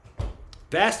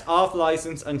Best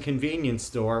off-license and convenience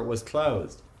store was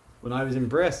closed. When I was in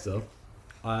Bristol,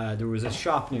 there was a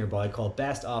shop nearby called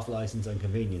Best Off-License and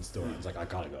Convenience Store. I was like, I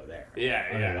gotta go there. Yeah,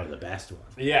 I gotta go to the best one.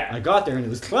 Yeah. I got there and it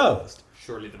was closed.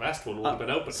 Surely the best one would have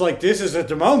been open. It's like, this is at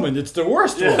the moment, it's the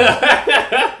worst one.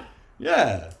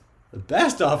 Yeah. The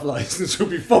best off-license would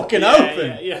be fucking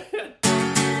open. Yeah.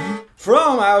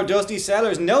 From our dusty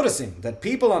cellars, noticing that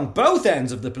people on both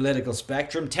ends of the political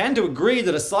spectrum tend to agree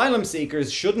that asylum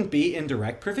seekers shouldn't be in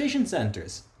direct provision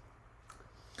centres.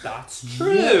 That's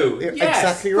true. Yeah, yes,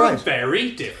 exactly right. For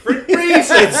very different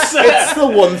reasons. It's the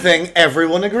one thing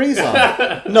everyone agrees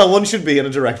on. No one should be in a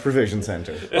direct provision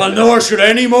centre. Well, nor should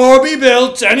any more be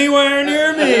built anywhere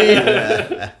near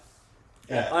me.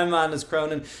 I'm Manus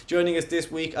Cronin. Joining us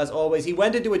this week, as always, he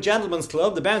went into a gentleman's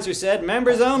club. The bouncer said,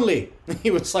 members only.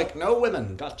 He was like, no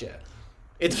women, gotcha.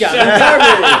 It's Gavin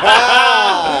Carberry.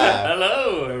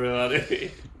 Hello,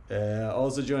 everybody.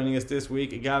 Also joining us this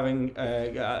week, Gavin.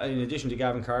 In addition to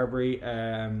Gavin Carberry,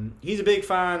 he's a big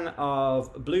fan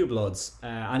of Blue Bloods,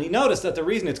 and he noticed that the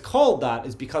reason it's called that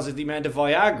is because of the amount of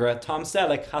Viagra Tom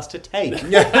Selleck has to take.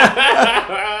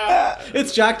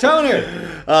 It's Jack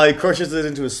Toner. He crushes it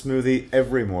into a smoothie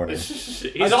every morning.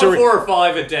 He's on 4 or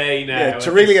 5 a day now. Yeah,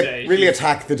 to really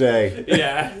attack the day.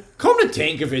 Yeah. Come to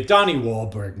think of it, Donnie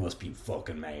Wahlberg must be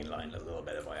fucking mainlining a little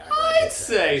bit of Viagra. I'd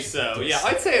say so. Yeah,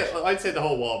 I'd say the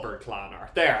whole Wahlberg clan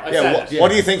are there. What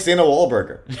do you think's in a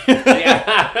Wahlburger?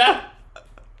 Yeah.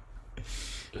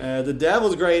 The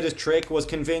devil's greatest trick was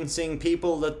convincing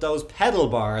people that those pedal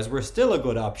bars were still a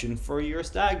good option for your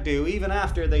stag do, even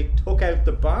after they took out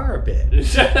the bar bit.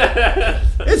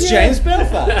 It's James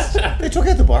Belfast. They took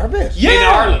out the bar bit. Yeah. In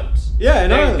Ireland. Yeah,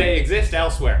 in Ireland. They exist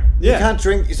elsewhere. Yeah. You can't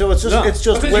drink. So it's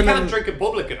just Because women. you can't drink in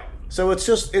public at all. So it's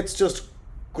just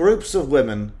groups of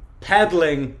women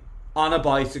pedaling on a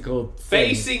bicycle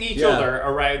Facing each other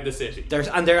around the city.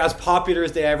 They're as popular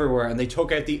as they ever were, and they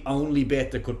took out the only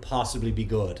bit that could possibly be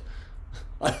good.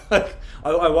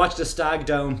 I watched a stag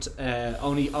don't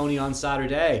only on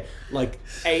Saturday, like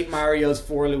 8 Marios,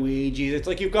 4 Luigis. It's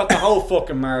like you've got the whole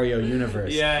fucking Mario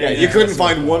universe. Yeah, you couldn't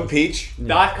find one peach.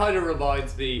 That kind of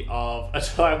reminds me of a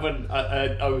time when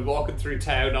I was walking through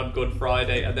town on Good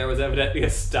Friday, and there was evidently a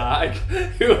stag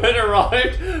who had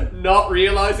arrived, not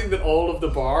realising that all of the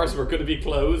bars were going to be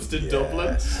closed in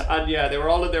Dublin. And yeah, they were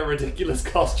all in their ridiculous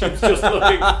costumes, just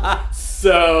looking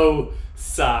so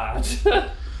sad.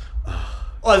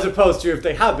 As opposed to if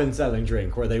they had been selling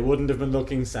drink, where they wouldn't have been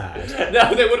looking sad.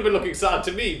 No, they would have been looking sad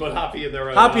to me, but happy in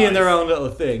their own Happy eyes. in their own little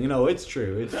thing. You know, it's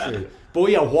true. But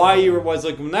yeah, why you was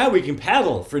like, well, now we can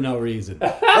pedal for no reason.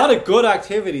 What a good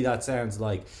activity that sounds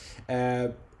like.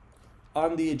 On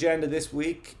the agenda this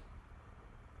week,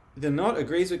 the Nut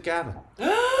agrees with Gavin.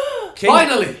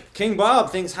 Finally! King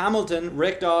Bob thinks Hamilton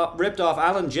ripped off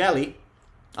Alan Jelly.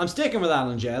 I'm sticking with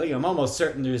Alan Jelly. I'm almost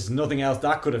certain there's nothing else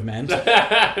that could have meant.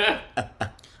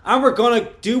 And we're going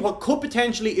to do what could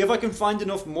potentially, if I can find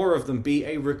enough more of them, be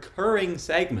a recurring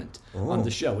segment on the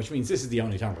show, which means this is the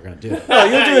only time we're going to do it.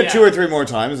 Well, you'll do it 2 or 3 more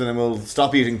times, and then we'll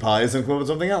stop eating pies and come up with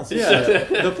something else. Yeah,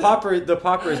 the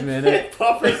Poppers Minute.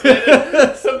 Poppers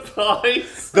Minute,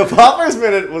 surprise. The Poppers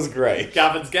Minute was great.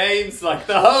 Gavin's games, like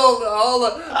the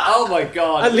oh my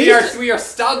god. At We least- are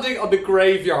standing on the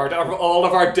graveyard of all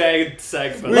of our dead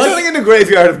segments. We're sitting in the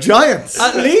graveyard of giants.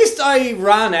 At least I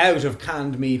ran out of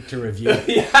canned meat to review.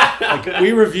 Like,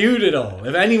 we reviewed it all.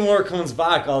 If any more comes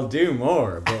back, I'll do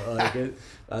more. But like,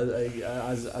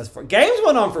 as for games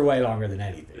went on for way longer than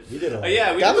anything. We did a lot. We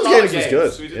did Gavin's a lot of games was games.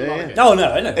 good. We did a lot of games. No,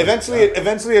 I know.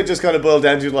 Eventually, it just kind of boiled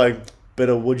down to like bit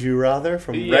of Would You Rather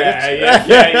from Reddit.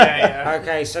 Yeah.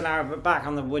 Okay, so now we're back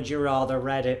on the Would You Rather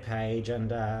Reddit page,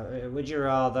 and would you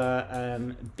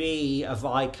rather be a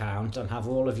Viscount and have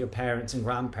all of your parents and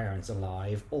grandparents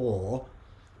alive, or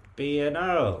be an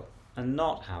Earl and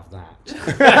not have that?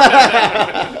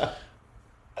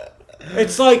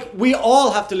 It's like we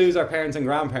all have to lose our parents and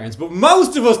grandparents, but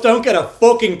most of us don't get a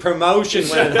fucking promotion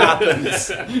when it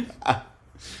happens.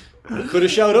 Could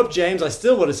have showed up, James. I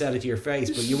still would have said it to your face,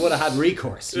 but you would have had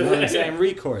recourse. You know what I'm saying?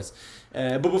 Recourse.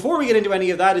 But before we get into any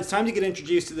of that, it's time to get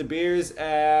introduced to the beers.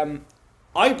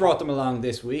 I brought them along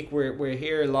this week. We're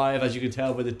here live, as you can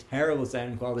tell, with a terrible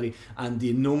sound quality and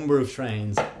the number of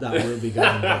trains that will be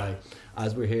going by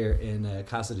as we're here in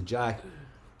Casa de Jack.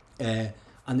 And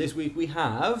this week we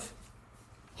have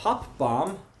Hop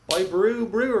Bomb by Brew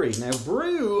Brewery. Now,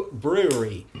 Brew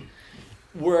Brewery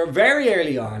were very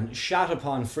early on shat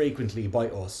upon frequently by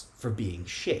us for being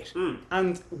shit.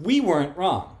 And we weren't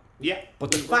wrong. Yeah.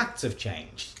 But the facts have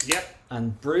changed. Yep.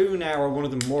 And Brew now are one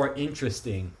of the more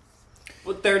interesting.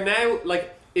 But they're now,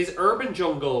 like, is Urban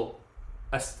Jungle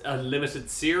a limited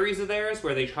series of theirs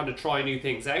where they kind of try new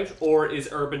things out, or is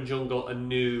Urban Jungle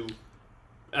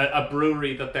a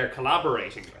brewery that they're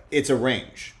collaborating with? It's a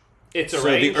range. It's a so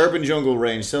range. The Urban Jungle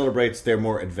range celebrates their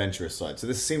more adventurous side. So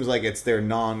this seems like it's their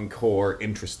non-core,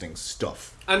 interesting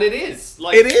stuff. And it is.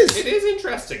 It is. It is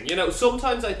interesting.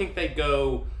 Sometimes I think they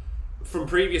go from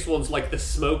previous ones, like the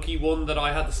smoky one that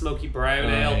I had, the smoky brown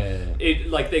ale.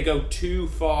 Yeah. They go too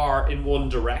far in one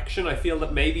direction. I feel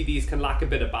that maybe these can lack a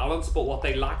bit of balance, but what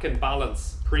they lack in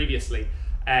balance previously,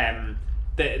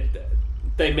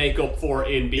 they make up for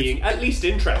in being at least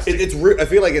interesting. I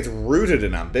feel like it's rooted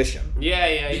in ambition.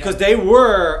 Yeah. Because they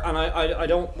were, and I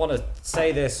don't want to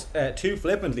say this too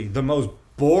flippantly, the most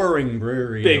boring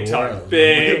brewery in the world.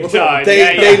 Big time.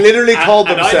 They literally called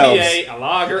themselves an IPA, a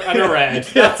lager, and a red.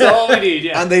 That's all we need.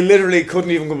 Yeah. And they literally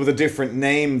couldn't even come up with a different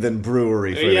name than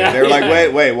brewery for Yeah, it. They were like, yeah.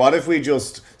 wait, what if we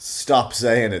just stop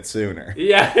saying it sooner?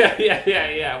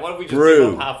 Yeah. What if we just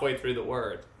Brew. give up halfway through the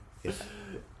word?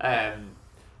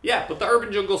 Yeah, but the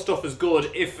Urban Jungle stuff is good,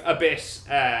 if a bit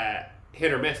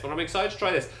hit or miss. But I'm excited to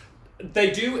try this. They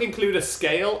do include a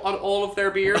scale on all of their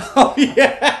beers. Oh,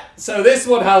 yeah. So this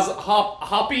one has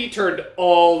hoppy turned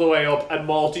all the way up and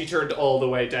malty turned all the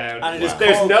way down. And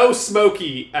there's no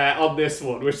smoky on this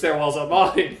one, which there was on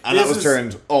mine. And that was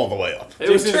turned all the way up. It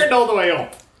was turned all the way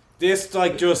up. This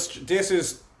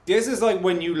is like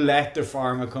when you let the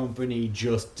pharma company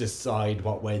just decide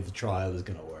what way the trial is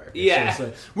going to work. It's Yeah. just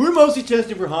like, we're mostly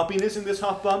testing for hoppiness in this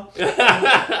hop bomb.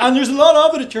 And there's a lot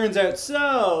of it turns out,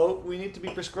 so we need to be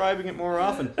prescribing it more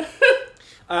often.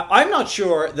 I'm not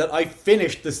sure that I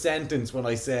finished the sentence when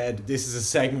I said this is a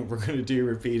segment we're going to do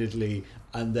repeatedly,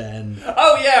 and then...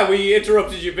 Oh yeah, we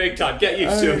interrupted you big time. Get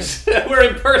used to it. We're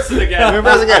in person again.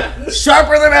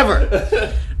 Sharper than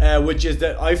ever. Which is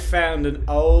that I found an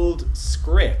old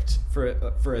script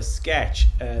for a sketch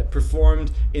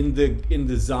performed in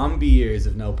the zombie years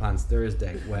of No Pants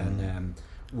Thursday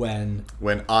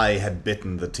when I had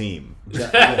bitten the team.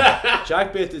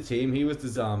 Jack bit the team. He was the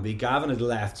zombie. Gavin had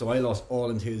left, so I lost all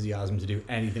enthusiasm to do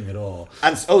anything at all.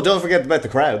 And don't forget about the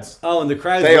crowds. Oh, and the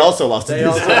crowd Also lost all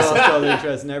their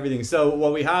interest and everything. So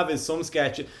what we have is some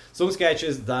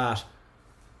sketches that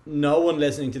no one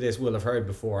listening to this will have heard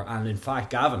before, and in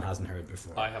fact Gavin hasn't heard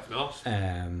before. I have not.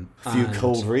 A few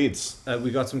cold reads.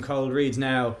 We got some cold reads.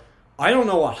 Now, I don't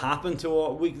know what happened to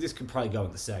all. This could probably go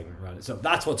in the segment, right? So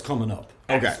that's what's coming up.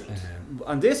 Okay.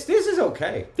 And this is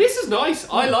okay. This is nice.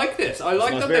 I like this. I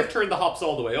like nice that beer. they've turned the hops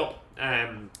all the way up.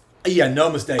 Yeah, no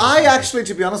mistake. I actually,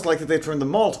 to be honest, like that they turned the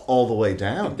malt all the way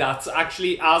down. That's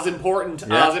actually as important.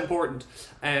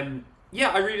 Yeah,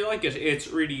 I really like it. It's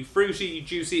really fruity,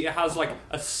 juicy. It has like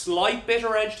a slight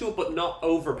bitter edge to it, but not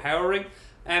overpowering.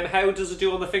 How does it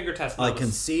do on the finger test? I can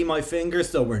see my fingers,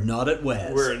 so we're not at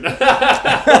Wes. We're not.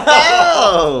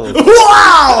 Oh!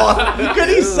 Wow! Can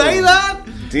he say that?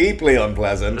 Deeply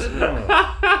unpleasant.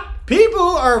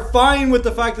 People are fine with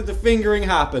the fact that the fingering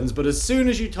happens, but as soon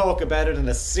as you talk about it and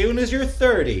as soon as you're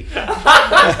 30,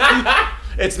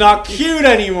 it's not cute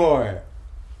anymore.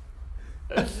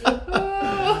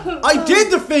 I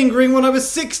did the fingering when I was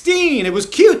 16. It was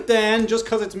cute then, just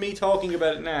because it's me talking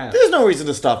about it now. There's no reason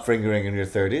to stop fingering in your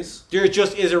 30s. There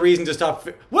just is a reason to stop.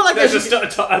 Well, I guess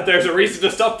There's a reason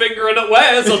to stop fingering at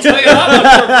Wes. I'll tell you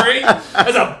that for free.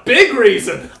 There's a big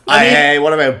reason. Hey,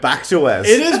 what about back to Wes?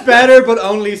 it is better, but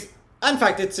only. In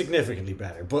fact, it's significantly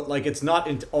better, but like it's not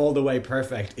all the way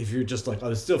perfect. If you're just like, I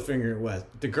was still fingering Wes.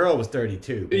 The girl was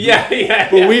 32.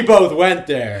 But we both went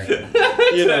there.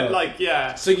 You know, like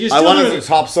yeah. So you. I wanted to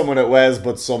top someone at Wes,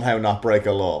 but somehow not break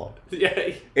a law.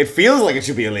 Yeah. It feels like it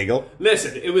should be illegal.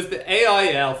 Listen, it was the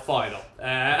AIL final,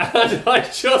 and I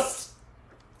just.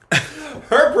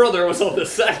 Her brother was on the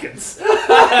seconds.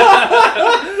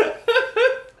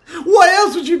 What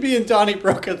else would you be in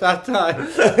Donnybrook at that time?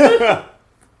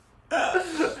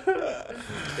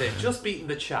 They'd just beaten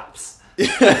the chaps.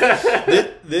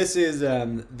 This is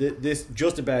this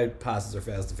just about passes or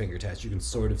fails the finger test. You can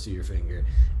sort of see your finger.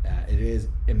 It is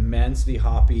immensely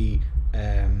hoppy.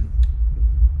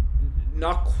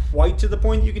 Not quite to the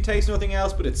point you can taste nothing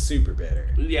else, but it's super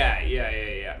bitter.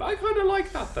 Yeah. I kind of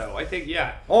like that though. I think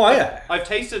Oh yeah. I've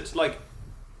tasted like.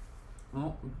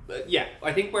 Yeah,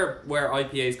 I think where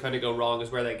IPAs kind of go wrong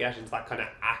is where they get into that kind of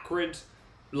acrid.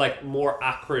 Like more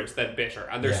acrid than bitter,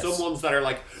 and there's some ones that are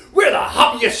like, we're the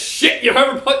hoppiest shit you've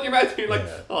ever put in your mouth, and you're like,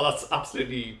 oh, that's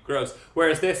absolutely gross.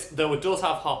 Whereas this, though it does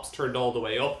have hops turned all the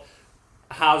way up,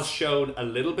 has shown a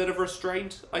little bit of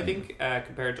restraint, I think,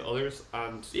 compared to others.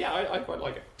 And yeah, I quite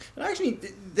like it. And actually,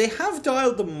 they have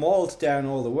dialed the malt down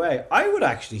all the way. I would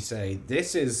actually say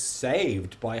this is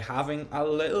saved by having a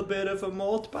little bit of a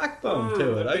malt backbone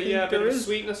to it. I think a bit there of is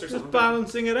sweetness or just something.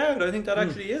 balancing it out. I think that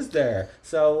actually is there.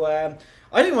 So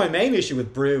I think my main issue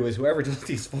with brew is whoever does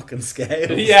these fucking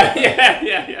scales.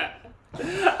 Yeah.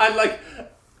 And like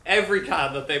every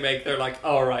can that they make, they're like,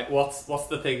 all right, what's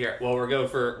the thing here? Well, we're going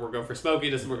for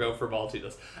smokiness and we're going for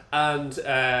maltiness. And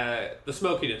the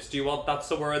smokiness, do you want that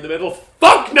somewhere in the middle?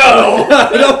 Fuck no!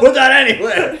 Don't put that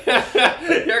anywhere.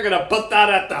 You're gonna put that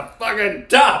at the fucking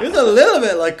top. It's a little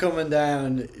bit like coming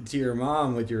down to your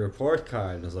mom with your report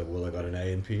card and it's like, well, I got an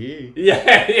A in PE.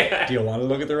 Yeah. Do you want to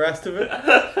look at the rest of it?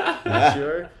 Not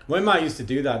sure. My mom used to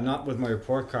do that, not with my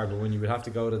report card, but when you would have to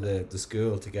go to the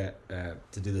school to get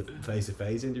to do the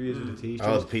face-to-face interviews with the teachers.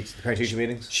 Oh, the parent-teacher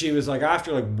meetings? She was like,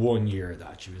 after like 1 year of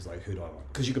that, she was like, who do I want?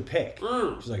 Because you could pick.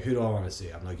 She's like, who do I want to see?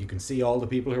 I'm like, you can see all the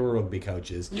people who are rugby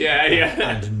coaches. Yeah.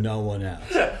 And no one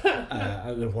else.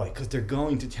 And why? Because they're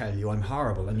going to tell you I'm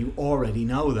horrible, and you already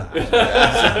know that.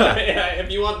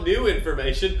 If you want new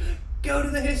information, go to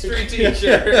the history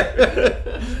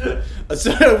teacher.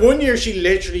 So 1 year she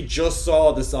literally just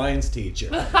saw the science teacher,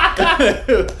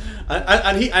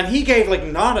 and he gave like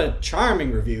not a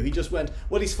charming review. He just went,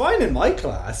 "Well, he's fine in my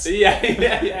class."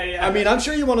 Yeah. I mean, I'm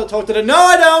sure you want to talk to the. No,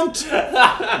 I don't.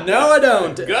 No, I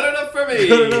don't. Good enough for me.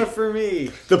 Good enough for me.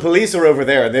 The police are over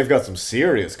there and they've got some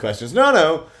serious questions.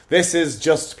 No, this is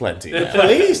just plenty.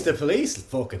 The police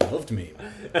fucking loved me.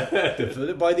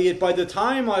 By the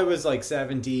time I was like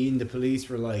 17, the police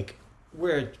were like,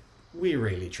 we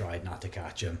really tried not to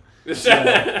catch him. So,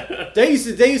 they used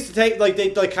to take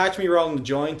they'd like catch me rolling the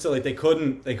joint, so like they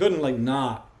couldn't like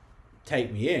not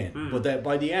take me in. But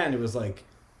by the end it was like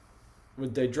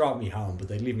they dropped me home, but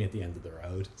they'd leave me at the end of the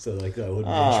road, so like I wouldn't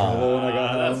be in trouble when I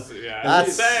got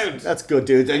home. That's good,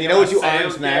 dude. And you know what you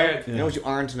aren't now? Yeah. You know what you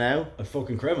aren't now? A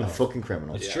fucking criminal.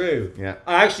 It's true. Yeah.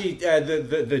 I actually,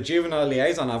 the juvenile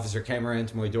liaison officer came around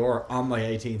to my door on my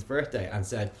 18th birthday and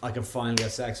said, I can finally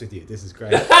have sex with you. This is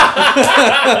great.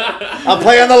 I'm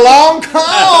playing the long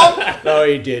con! No,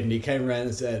 he didn't. He came around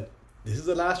and said, this is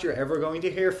the last you're ever going to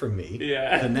hear from me.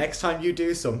 Yeah. The next time you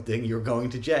do something, you're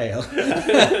going to jail.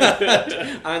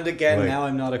 And again, Wait. Now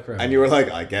I'm not a criminal. And you were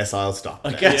like, I guess I'll stop.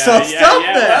 I guess I'll stop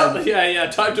then.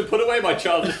 Well, time to put away my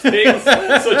childish things,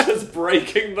 such as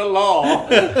breaking the law.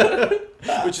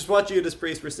 Which is what Judas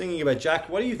Priest were singing about. Jack,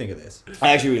 what do you think of this?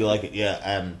 I actually really like it.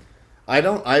 Yeah. I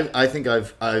think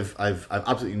I've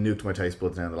absolutely nuked my taste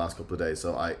buds now in the last couple of days.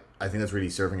 So I think that's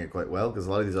really serving it quite well, because a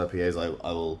lot of these IPAs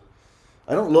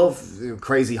I don't love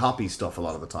crazy hoppy stuff a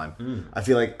lot of the time. I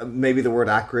feel like maybe the word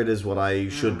acrid is what I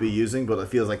should be using, but it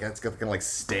feels like it's got kind of like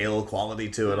stale quality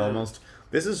to it almost.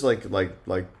 This is like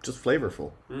just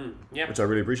flavorful, which I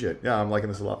really appreciate. Yeah, I'm liking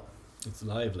this a lot. It's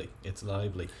lively.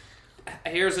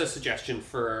 Here's a suggestion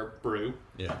for brew.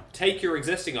 Yeah. Take your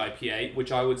existing IPA,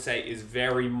 which I would say is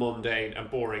very mundane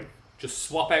and boring. Just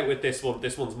swap out with this one.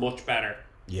 This one's much better.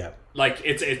 Yeah. Like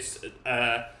it's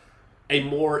a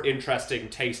more interesting,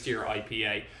 tastier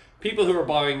IPA. People who are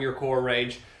buying your core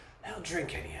range, they'll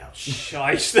drink any else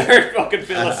shite. They're fucking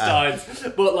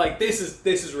Philistines. But like this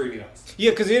is really nice.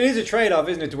 Yeah, because it is a trade-off,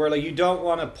 isn't it? To where like you don't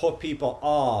want to put people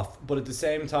off, but at the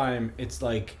same time, it's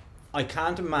like I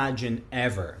can't imagine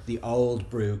ever the old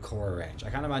brew core range. I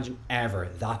can't imagine ever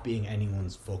that being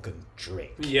anyone's fucking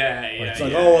drink. Yeah. It's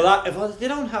like, oh, well, if they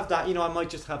don't have that, I might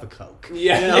just have a Coke.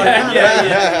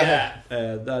 Yeah.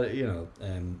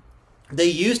 They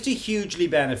used to hugely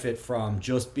benefit from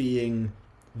just being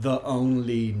the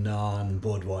only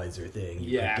non-Budweiser thing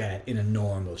you could get in a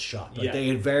normal shop. They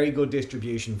had very good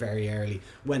distribution very early.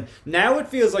 When now it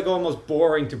feels like almost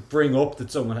boring to bring up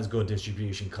that someone has good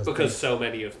distribution because so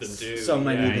many of them do. So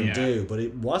many of them do, but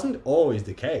it wasn't always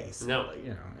the case. No,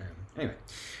 anyway.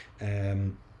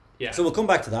 So we'll come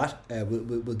back to that.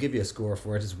 We'll give you a score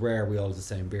for it. It's rare we all have the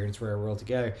same beer, and it's rare we're all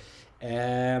together.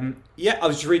 I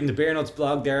was just reading the Beer Nuts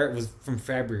blog there. It was from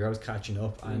February. I was catching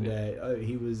up, and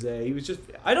he was just.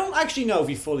 I don't actually know if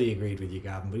he fully agreed with you,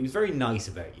 Gavin, but he was very nice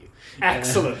about you.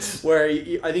 Excellent. Where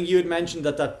I think you had mentioned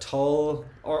that Tull,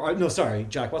 or no, sorry,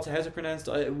 Jack. How's it pronounced?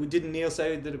 Didn't Neil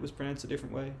say that it was pronounced a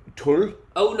different way? Tull?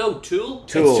 Oh no, Tool.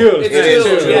 Tull. It's Tull.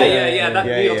 It's Tull. Yeah. That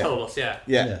Neil told us.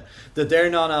 Yeah. That their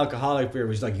non-alcoholic beer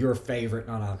was like your favorite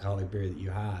non-alcoholic beer that you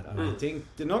had, and I think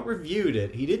the Nut reviewed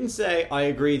it. He didn't say I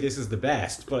agree this is the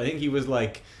best, but I think he was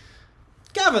like,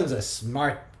 Gavin's a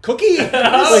smart cookie.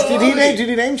 Did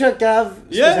he name check Gav?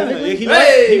 Yeah, he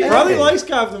probably likes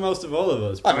Gav the most of all of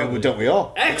us. Probably. I mean, don't we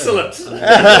all? Excellent.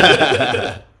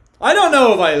 I don't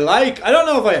know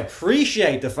if I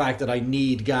appreciate the fact that I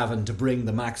need Gavin to bring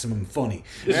the maximum funny.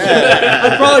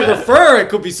 I'd probably prefer it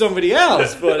could be somebody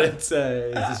else, but it's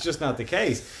just not the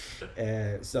case.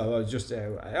 So I was just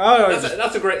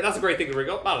that's a great thing to bring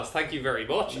up, Malice. Thank you very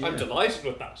much. Yeah. I'm delighted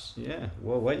with that. Yeah.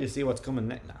 Well, wait you see what's coming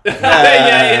next now.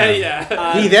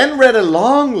 Yeah. He then read a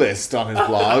long list on his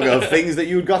blog of things that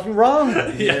you'd gotten wrong.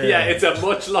 Yeah. It's a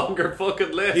much longer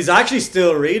fucking list. He's actually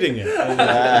still reading it. It's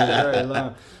very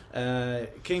long.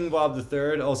 King Bob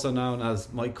III, also known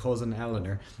as my cousin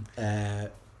Eleanor,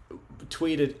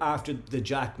 tweeted after the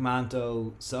Jack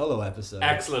Manto solo episode.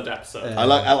 Excellent episode. I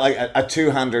like a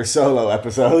two-hander solo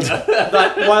episode.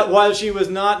 That while she was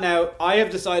not now, I have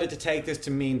decided to take this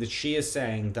to mean that she is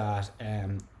saying that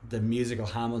the musical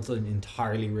Hamilton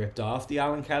entirely ripped off the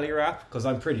Alan Kelly rap, because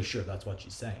I'm pretty sure that's what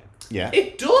she's saying. Yeah,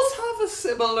 it does have a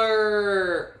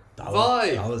similar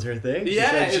vibe. That was her thing.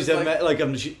 Yeah, she said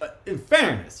in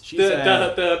fairness, she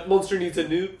said the monster needs a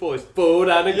new voice. Bo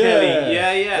Alan Kelly.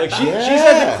 Yeah. Like she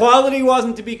said the quality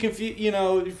wasn't to be confused. You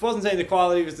know, she wasn't saying the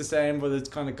quality was the same, but it's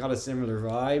kind of got a similar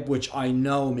vibe, which I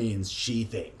know means she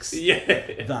thinks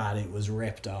that it was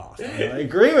ripped off. And I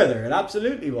agree with her. It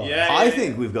absolutely was. Yeah, I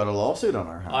think we've got a lawsuit on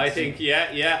our hands. I think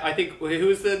I think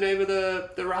who's the name of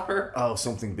the rapper? Oh,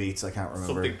 something beats. I can't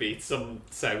remember. Something beats some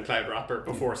SoundCloud rapper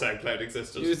before SoundCloud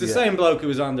existed. He was the same bloke who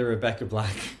was on the Rebecca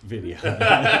Black video.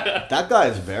 That guy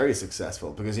is very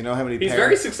successful, because you know how many he's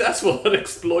very successful at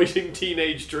exploiting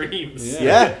teenage dreams.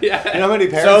 Yeah. You know how many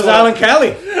parents. So is Alan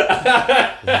Kelly.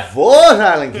 Vote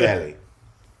Alan Kelly.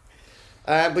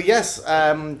 But yes,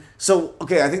 so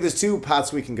okay, I think there's two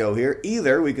paths we can go here.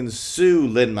 Either we can sue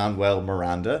Lin-Manuel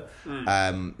Miranda,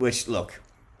 which, look,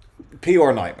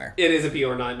 PR nightmare. It is a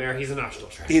PR nightmare. He's a national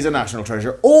treasure. He's a national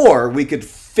treasure. Or we could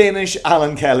finish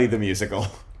Alan Kelly the musical.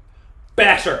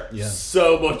 Better. Yeah.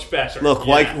 So much better. Look,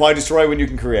 why destroy when you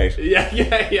can create?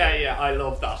 Yeah. I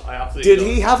love that. I absolutely Did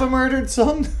he have a murdered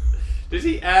son? Did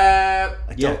he?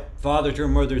 Father to a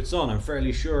murdered son, I'm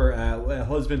fairly sure.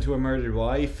 Husband to a murdered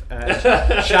wife.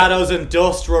 Shadows and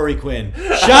dust, Rory Quinn.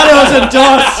 Shadows and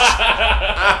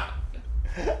dust!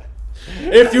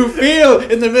 If you feel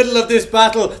in the middle of this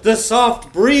battle the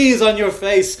soft breeze on your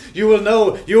face, you will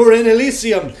know you are in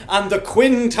Elysium and the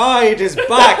Quinn tide is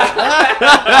back.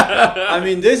 I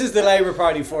mean, this is the Labour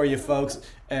Party for you, folks.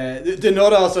 The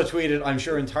Nut also tweeted, I'm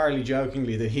sure entirely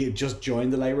jokingly, that he had just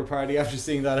joined the Labour Party after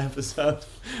seeing that episode,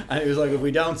 and he was like, if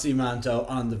we don't see Manto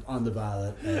on the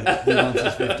ballot, he wants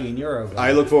his €15.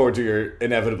 I look forward to your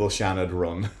inevitable Shannon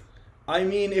run. I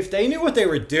mean, if they knew what they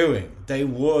were doing, they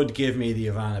would give me the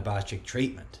Ivana Bacik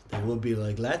treatment. They would be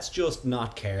like, let's just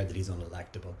not care that he's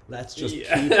unelectable. Let's just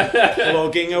keep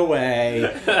plugging away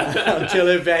until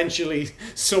eventually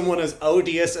someone as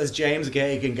odious as James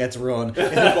Gagan gets run in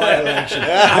the by-election.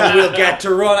 And we'll get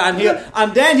to run.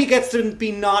 And then he gets to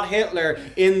be not Hitler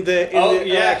in the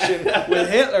election with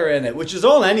Hitler in it, which is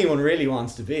all anyone really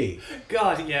wants to be.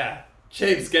 God, yeah.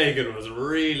 James Gagan was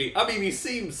really... I mean, he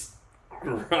seems...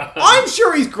 grand. I'm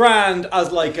sure he's grand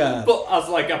as like a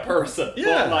person.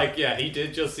 Yeah. But he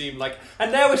did just seem like,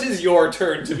 and now it is your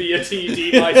turn to be a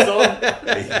TD, my son.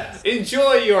 Yes.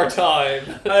 Enjoy your time.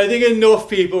 I think enough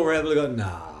people were able to go,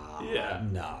 nah,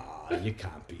 you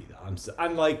can't be that.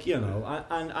 I'm like,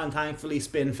 and thankfully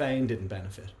Spin Fein didn't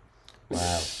benefit.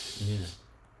 Wow. Yeah.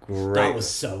 Great. That was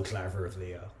so clever of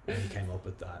Leo when he came up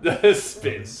with that.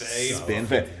 Spin Fein. Spin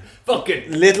Fein.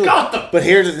 Fucking little, got them. But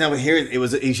here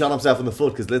he shot himself in the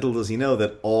foot, because little does he know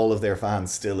that all of their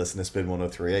fans still listen to Spin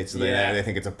 103.8, so they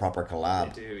think it's a proper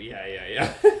collab. They do,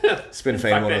 yeah. Spin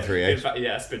Fein 103.8.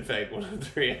 Yeah, Spin Fein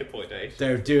 103.8.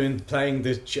 They're playing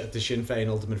the Sinn Féin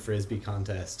Ultimate Frisbee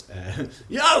contest.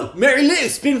 Yo, Mary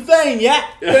Liz, Spin Fein, yeah?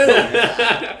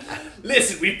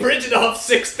 Listen, we printed off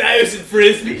 6,000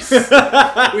 Frisbees.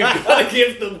 We've got to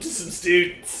give them to some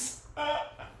students.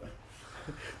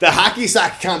 The hacky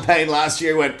sack campaign last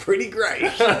year went pretty great.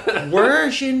 Were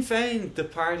Sinn Féin the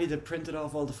party that printed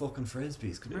off all the fucking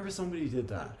Frisbees? Because remember somebody did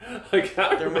that? I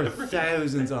can't There were remember.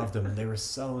 thousands of them and they were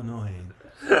so annoying.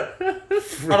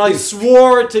 And I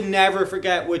swore to never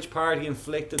forget which party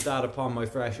inflicted that upon my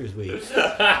Freshers Week.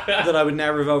 That I would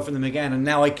never vote for them again, and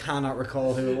now I cannot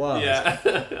recall who it was.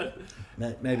 Yeah.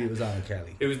 Maybe it was Alan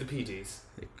Kelly. It was the PDs.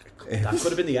 That could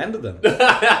have been the end of them.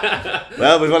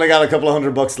 Well, we've only got a couple of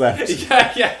 $100 left.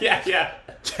 Yeah.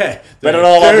 Bet it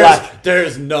all on black.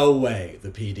 There's no way the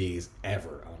PDs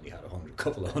ever only had a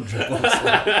couple of $100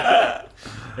 left.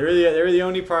 They were the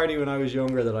only party when I was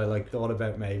younger that I thought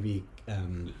about maybe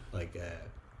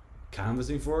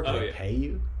canvassing for. Could they pay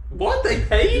you? What? They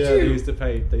paid you? They used to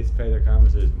pay their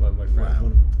canvassers. My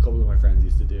friend, a couple of my friends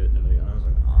used to do it, and I was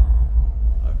like,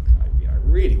 I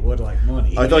really would like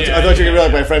money. I thought you were gonna be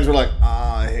like, my friends were like,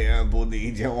 here,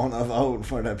 buddy, do you want to vote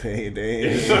for the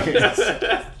PD?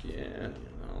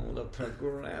 The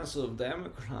progressive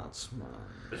Democrats, man.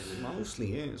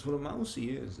 Mostly is. What it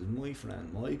mostly is my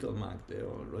friend Michael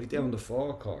McDowell, right down the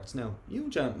forecourts. Now, you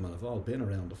gentlemen have all been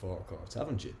around the forecourts,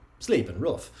 haven't you? Sleeping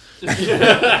rough.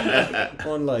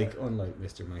 unlike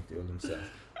Mr. McDowell himself.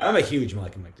 I'm a huge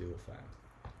Michael McDowell fan.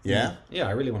 Yeah? Yeah,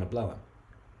 I really want to blow him.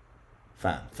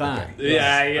 Fan. Okay.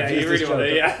 Yeah, I've you used really this want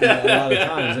to, joke a lot of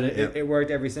times, and it worked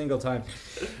every single time.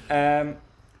 The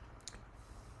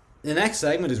next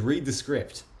segment is read the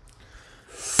script.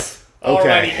 Okay.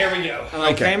 Alrighty, here we go. And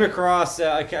I came across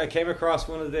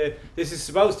one of the. This is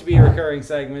supposed to be a recurring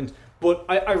segment, but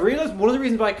I realized one of the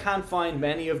reasons why I can't find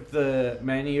many of the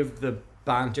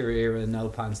banter era No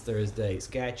Pants Thursday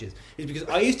sketches is because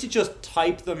I used to just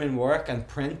type them in work and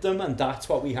print them, and that's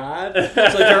what we had.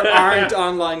 So there aren't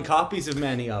online copies of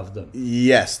many of them.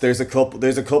 Yes, there's a couple.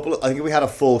 I think we had a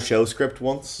full show script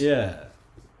once. Yeah,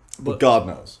 but God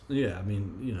knows. Yeah, I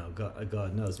mean,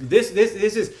 God knows. This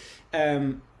is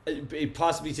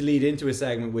possibly to lead into a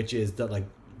segment which is that like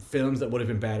films that would have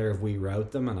been better if we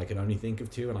wrote them, and I can only think of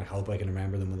two, and I hope I can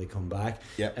remember them when they come back.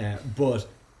 Yeah. But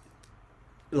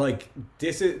like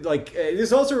this is like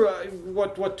this also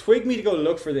what twigged me to go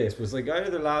look for this was like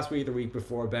either the last week or the week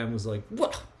before Ben was like,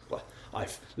 what?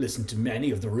 I've listened to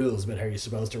many of the rules about how you're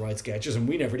supposed to write sketches, and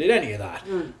we never did any of that.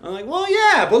 I'm like, well,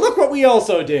 yeah, but look what we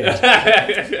also did.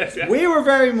 We were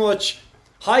very much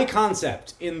high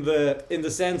concept in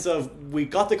the sense of we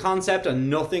got the concept and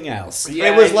nothing else.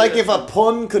 Yeah, it was like if a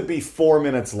pun could be 4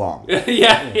 minutes long. We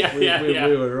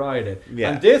would write it.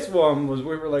 Yeah. And this one was,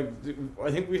 we were like,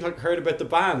 I think we heard about the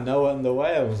band Noah and the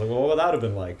Whale. I was like, well, what would that have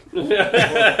been like?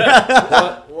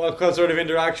 what sort of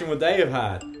interaction would they have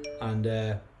had?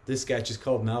 And this sketch is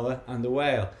called Noah and the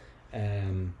Whale.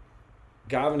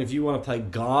 Gavin, if you want to play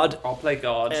God, I'll play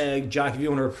God. Jack, if you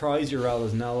want to reprise your role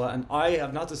as Noah, and I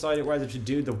have not decided whether to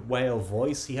do the whale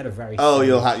voice. He had a very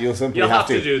you'll simply have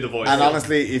to do the voice. And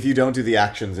honestly, if you don't do the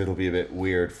actions, it'll be a bit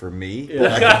weird for me.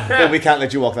 Yeah. But we can't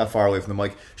let you walk that far away from the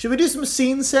mic. Should we do some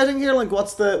scene setting here? Like,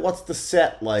 what's the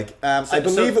set like? I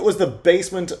believe it was the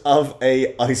basement of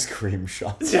a ice cream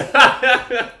shop.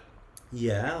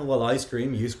 Yeah, well, ice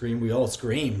cream, you scream, we all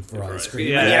scream for ice cream.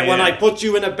 Yeah, and yet when I put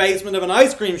you in a basement of an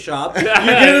ice cream shop, you're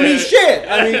giving me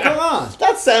shit. I mean, come on.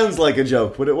 That sounds like a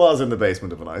joke, but it was in the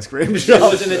basement of an ice cream shop.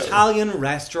 It was an Italian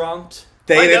restaurant.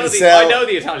 I know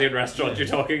the Italian restaurant you're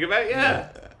talking about, yeah.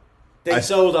 They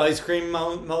sold ice cream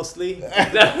mostly in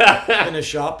a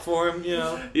shop for him, you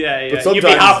know. Yeah. But you'd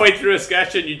be halfway through a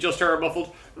sketch and you just hear a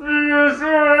muffled.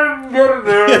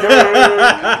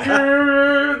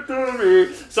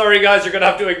 Sorry guys, you're gonna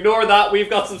have to ignore that. We've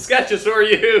got some sketches for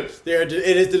you. It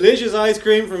is delicious ice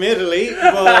cream from Italy,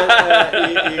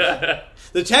 but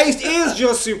the taste is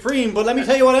just supreme. But let me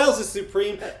tell you what else is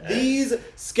supreme. These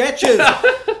sketches.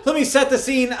 Let me set the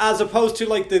scene as opposed to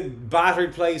like the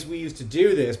battered place we used to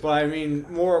do this, but I mean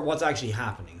more what's actually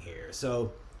happening here.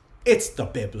 So it's the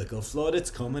biblical flood.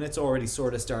 It's coming. It's already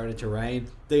sort of started to rain.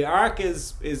 The ark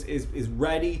is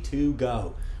ready to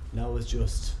go. Noah's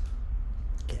just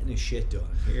getting his shit done.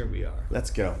 Here we are. Let's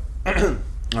go.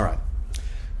 All right.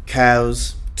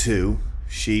 Cows 2,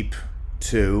 sheep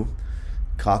 2,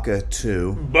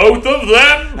 cockatoo. Both of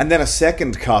them. And then a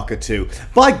second cockatoo.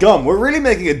 By gum, we're really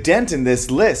making a dent in this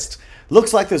list.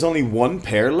 Looks like there's only one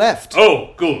pair left.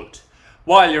 Oh, good.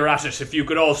 While you're at it, if you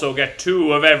could also get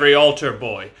 2 of every altar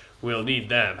boy, we'll need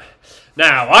them.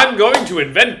 Now, I'm going to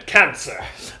invent cancer.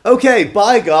 Okay,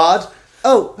 by God.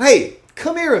 Oh, hey,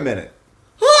 come here a minute.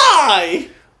 Hi!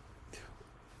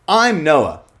 I'm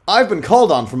Noah. I've been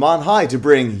called on from on high to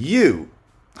bring you.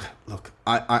 Look,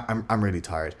 I'm really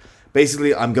tired.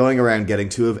 Basically, I'm going around getting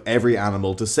 2 of every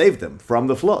animal to save them from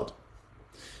the flood.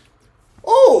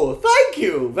 Oh, thank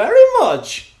you very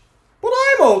much. But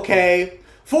I'm okay.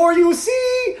 For you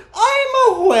see,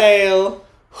 I'm a whale.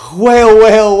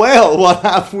 Whale, what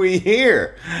have we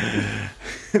here?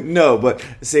 No, but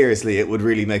seriously, it would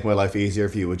really make my life easier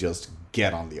if you would just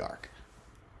get on the ark.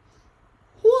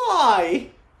 Why?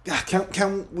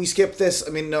 Can we skip this? I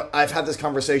mean, no, I've had this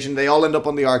conversation. They all end up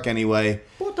on the ark anyway.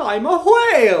 But I'm a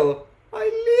whale.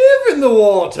 I live in the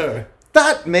water.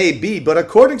 That may be, but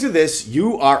according to this,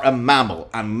 you are a mammal,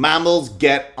 and mammals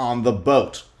get on the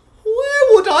boat.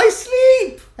 Where would I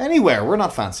sleep? Anywhere. We're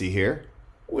not fancy here.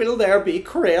 Will there be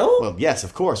krill? Well, yes,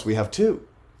 of course. We have 2.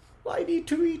 I need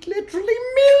to eat literally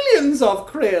millions of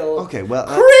krill. Okay, well...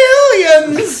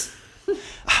 Krillions!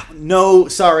 No,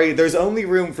 sorry. There's only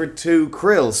room for 2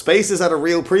 krill. Space is at a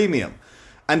real premium.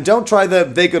 And don't try the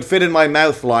 "they could fit in my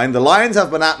mouth" line. The lions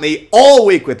have been at me all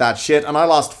week with that shit, and I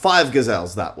lost 5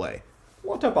 gazelles that way.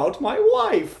 What about my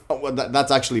wife? Oh, well,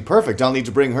 that's actually perfect. I'll need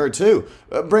to bring her too.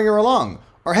 Bring her along.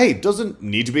 Or hey, doesn't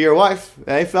need to be your wife.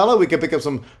 Hey, fella, we could pick up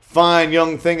some fine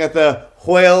young thing at the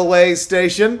whaleway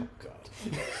station.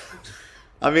 God.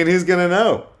 I mean, who's gonna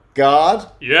know? God?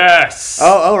 Yes.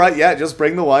 Oh, all right, yeah, just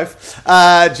bring the wife.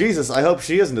 Jesus, I hope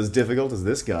she isn't as difficult as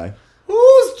this guy.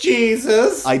 Who's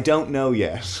Jesus? I don't know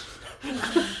yet.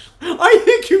 I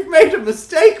think you've made a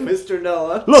mistake, Mr.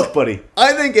 Noah. Look, buddy,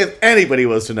 I think if anybody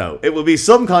was to know, it would be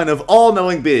some kind of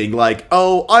all-knowing being like,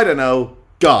 oh, I don't know,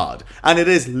 God. And it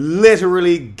is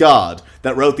literally God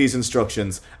that wrote these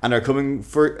instructions and are coming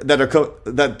for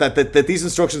that these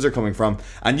instructions are coming from,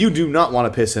 and you do not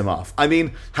want to piss him off. I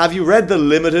mean, have you read the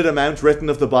limited amount written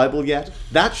of the Bible yet?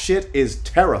 That shit is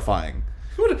terrifying.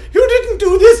 You didn't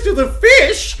do this to the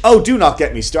fish! Oh, do not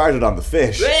get me started on the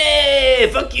fish. Hey,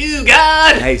 fuck you,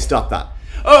 God. Hey, stop that.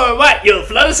 Oh, what? You'll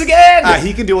flood us again?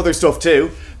 He can do other stuff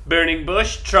too. Burning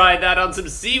bush, try that on some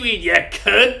seaweed, you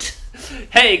cunt.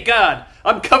 Hey, God,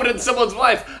 I'm covered in someone's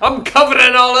wife. I'm covered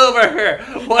all over her.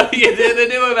 What are you going to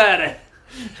do about it?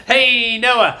 Hey,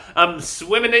 Noah, I'm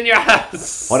swimming in your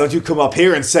house. Why don't you come up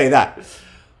here and say that?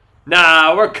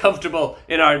 Nah, we're comfortable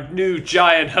in our new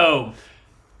giant home.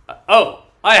 Oh,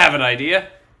 I have an idea.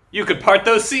 You could part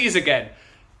those seas again.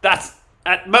 That's,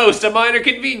 at most, a minor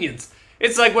convenience.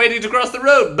 It's like waiting to cross the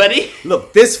road, buddy.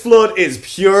 Look, this flood is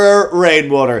pure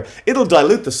rainwater. It'll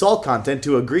dilute the salt content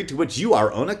to a degree to which you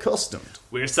are unaccustomed.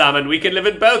 We're salmon. We can live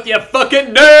in both, you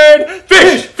fucking nerd.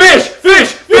 Fish, fish, fish,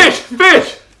 fish,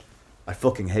 fish. I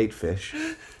fucking hate fish.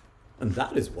 And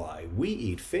that is why we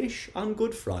eat fish on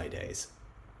Good Fridays.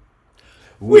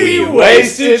 We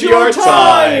wasted your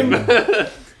time.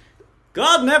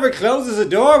 God never closes a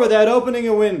door without opening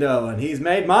a window, and he's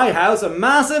made my house a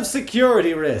massive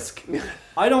security risk.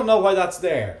 I don't know why that's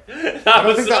there. I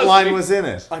don't think that line was in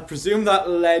it. I presume that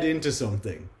led into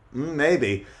something.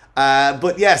 Maybe.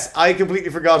 But yes, I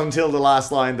completely forgot until the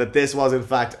last line that this was in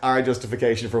fact our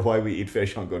justification for why we eat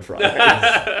fish on Good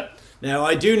Friday. Now,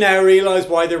 I do now realise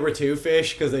why there were 2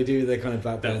 fish, because they kind of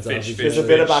back bounce off each other. There's a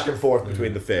bit of back and forth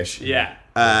between the fish. Yeah.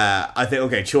 I think,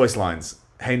 okay, choice lines.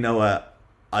 Hey, Noah,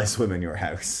 I swim in your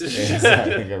house. Is, I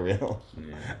think, a real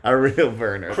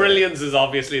burner. Brilliance is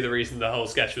obviously the reason the whole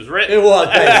sketch was written. It was,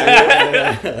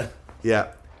 basically.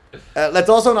 Yeah. Let's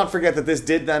also not forget that this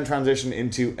did then transition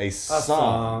into a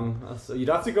song. So you'd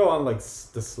have to go on, like,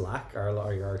 the Slack,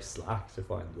 or your Slack to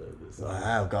find the song.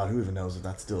 Wow, God, who even knows if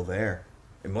that's still there?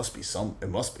 It must be.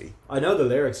 I know the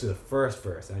lyrics to the first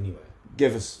verse, anyway.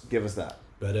 Give us that.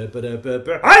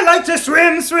 I like to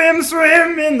swim, swim,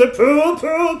 swim in the pool,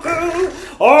 pool, pool,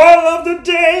 all of the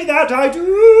day that I do.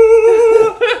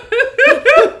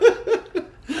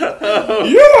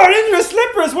 You are in your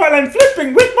slippers while I'm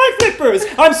flipping with my flippers.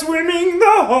 I'm swimming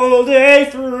the whole day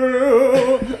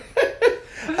through.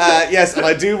 Yes, and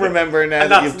I do remember now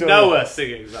And that that's you've done Noah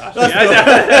singing that.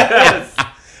 Yes.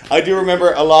 I do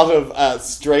remember a lot of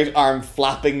straight arm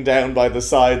flapping down by the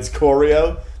sides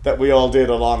choreo that we all did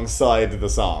alongside the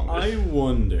song. I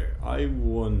wonder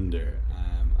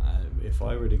if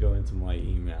I were to go into my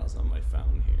emails on my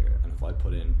phone here, and if I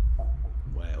put in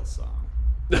whale song,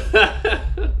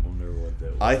 I wonder what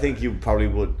that would I think you probably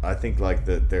would. I think like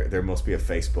there must be a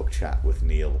Facebook chat with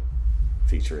Neil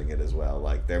featuring it as well.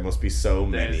 Like there must be so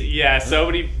many. Yeah, so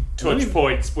many touch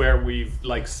points where we've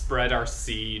like spread our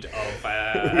seed of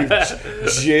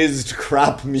jizzed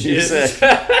crap music.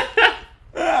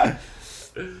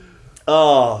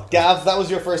 Oh, Gav, that was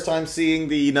your first time seeing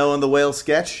the Noah and the Whale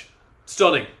sketch?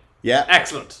 Stunning. Yeah.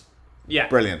 Excellent. Yeah.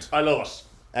 Brilliant. I love it.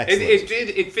 Excellent.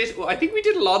 It fit. I think we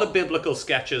did a lot of biblical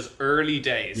sketches early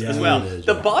days as we well. did,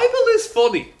 The yeah. Bible is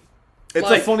funny. It's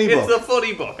a funny book. It's a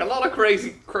funny book. A lot of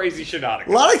crazy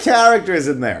shenanigans. A lot of characters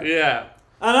in there. Yeah.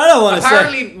 And I don't want to say...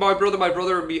 Apparently, my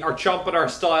brother and me are chomping our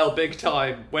style big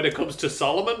time when it comes to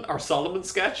Solomon, our Solomon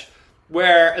sketch,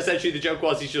 where essentially the joke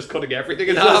was he's just cutting everything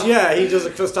in half. He does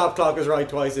a stop clock is right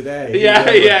twice a day. Yeah.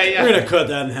 We're going to cut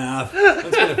that in half.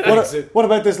 That's going to fix it. What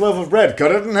about this loaf of bread?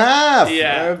 Cut it in half.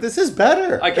 Yeah. This is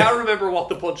better. I can't remember what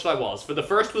the punchline was. For the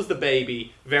first was the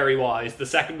baby, very wise. The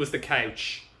second was the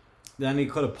couch. Then he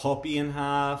cut a puppy in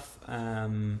half.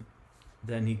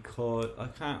 Then he cut... I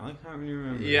can't really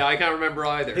remember. Yeah, I can't remember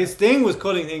either. His thing was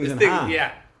cutting things in half.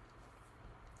 Yeah.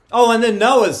 Oh, and then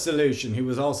Noah's solution. He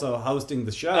was also hosting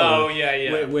the show. Oh,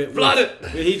 yeah. Flood it!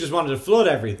 He just wanted to flood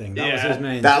everything. That was his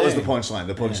main That thing. was the punchline.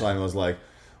 The punchline was like,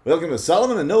 welcome to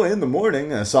Solomon and Noah in the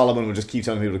morning. And Solomon would just keep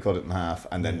telling people to cut it in half,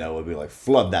 and then Noah would be like,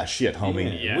 flood that shit,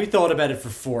 homie. Yeah. We thought about it for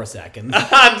 4 seconds.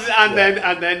 and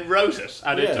then wrote it.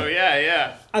 And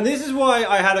And this is why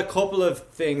I had a couple of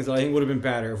things that I think would have been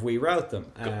better if we wrote them.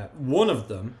 One of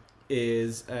them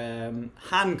is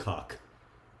Hancock.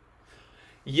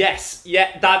 Yes,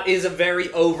 that is a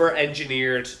very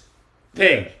over-engineered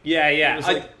thing.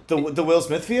 Yeah. The Will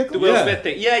Smith vehicle? The Will Smith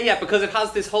thing. Yeah, because it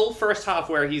has this whole first half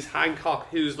where he's Hancock,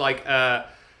 who's like an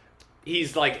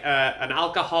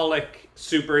alcoholic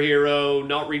superhero,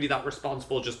 not really that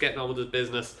responsible, just getting on with his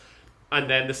business. And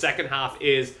then the second half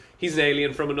is he's an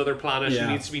alien from another planet who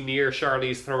needs to be near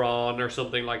Charlize Theron or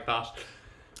something like that.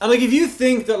 And like, if you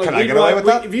think that, like, Can I get away with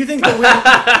that? If you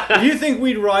think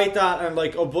we'd write that and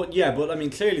like, but I mean,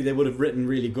 clearly they would have written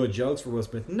really good jokes for Will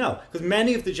Smith. No, because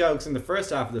many of the jokes in the first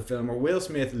half of the film are Will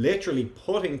Smith literally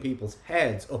putting people's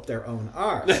heads up their own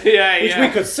arse. Which we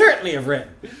could certainly have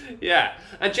written. Yeah,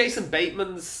 and Jason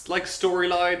Bateman's like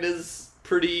storyline is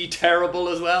pretty terrible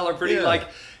as well, or pretty like.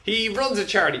 He runs a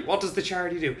charity. What does the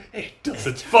charity do? It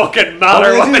doesn't fucking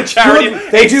matter what the charity.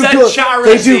 They do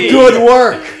good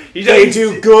work. They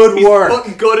do good work. He's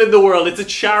putting good in the world. It's a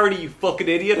charity, you fucking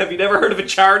idiot. Have you never heard of a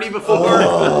charity before?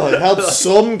 Oh, it helps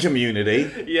some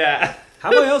community. Yeah.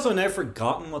 Have I also now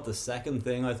forgotten what the second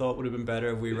thing I thought would have been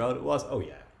better if we wrote it was? Oh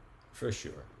yeah, for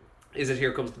sure. Is it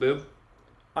Here Comes the Boom?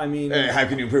 I mean, how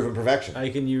can you improve on perfection?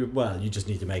 You just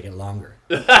need to make it longer.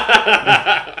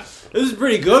 This is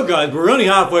pretty good, guys. We're only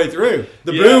halfway through.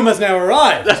 The boom has now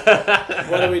arrived.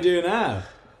 What do we do now?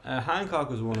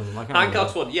 Hancock was one of them.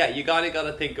 Hancock's one. Yeah, you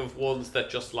gotta think of ones that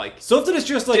just like something that's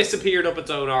just like disappeared up its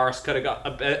own arse. Could have got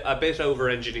a bit over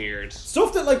engineered.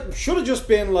 Stuff that like should have just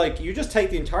been like, you just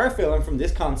take the entire film from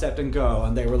this concept and go,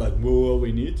 and they were like, well, what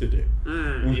we need to do.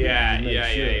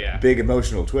 Yeah. Big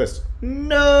emotional twist.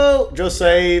 No, just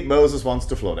say Moses wants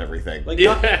to flood everything. Like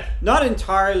not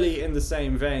entirely in the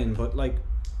same vein, but like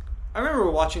I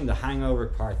remember watching The Hangover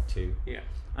Part 2. Yeah.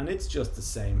 And it's just the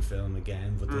same film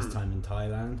again, but this time in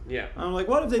Thailand. Yeah. And I'm like,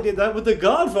 what if they did that with The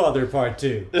Godfather Part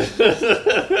 2?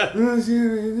 I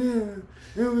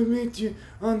will meet you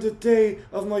on the day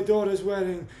of my daughter's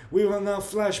wedding. We will now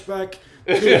flash back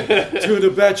to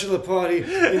the bachelor party in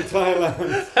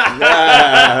Thailand.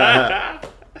 Yeah.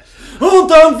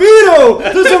 Hold on, Vito!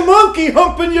 There's a monkey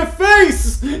humping your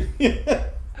face!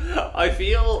 I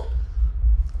feel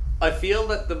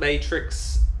that the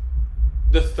Matrix...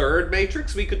 The third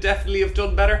Matrix we could definitely have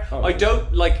done better. I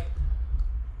don't like.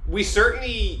 We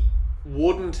certainly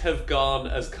wouldn't have gone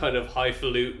as kind of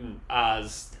highfalutin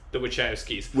as the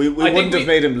Wachowskis. We wouldn't have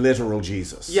made him literal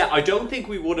Jesus. Yeah, I don't think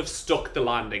we would have stuck the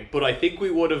landing, but I think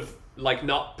we would have like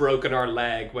not broken our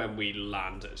leg when we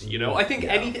landed. You know, I think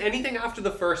anything after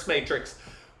the first Matrix,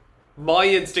 my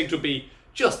instinct would be,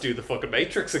 just do the fucking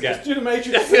Matrix again. Just do the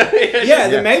Matrix.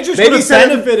 The Matrix would have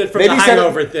benefited from the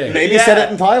hangover thing. Maybe set it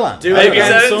in Thailand. Do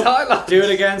it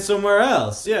again somewhere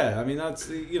else. Yeah, I mean, that's,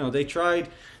 they tried.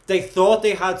 They thought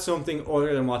they had something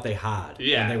other than what they had.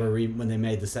 Yeah. When they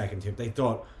made the second tip, they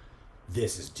thought,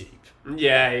 this is deep.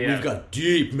 Yeah. We've got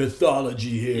deep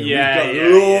mythology here. Yeah, We've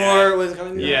got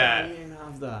lore. You didn't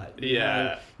have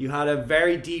that. You had a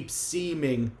very deep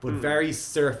seeming, but very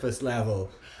surface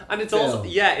level. And it's also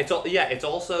it's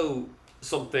also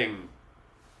something.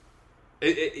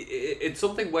 It's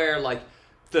something where like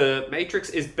the Matrix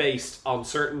is based on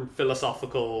certain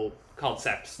philosophical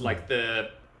concepts, like the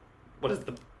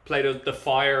Plato, the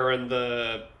fire and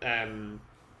the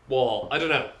wall. I don't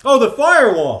know. Oh, the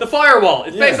firewall. The firewall.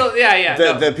 It's based on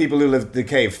the people who live the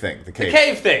cave thing. The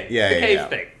cave thing.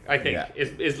 Thing. I think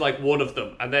is like one of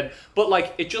them, and then but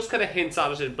like it just kind of hints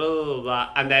at it and blah, blah, blah, blah,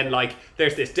 and then like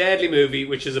there's this deadly movie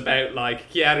which is about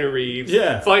like Keanu Reeves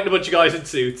fighting a bunch of guys in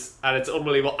suits, and it's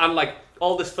unbelievable, and like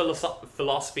all this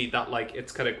philosophy that like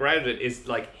it's kind of grounded is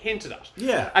like hinted at,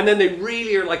 and then they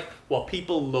really are like what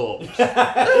people loved,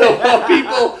 what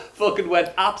people fucking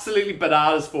went absolutely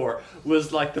bananas for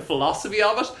was like the philosophy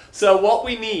of it. So what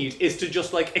we need is to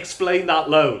just like explain that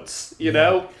loads, you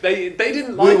know. They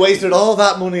didn't like. We wasted all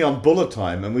that money on bullet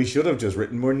time, and we should have just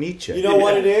written more Nietzsche. You know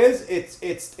what it is?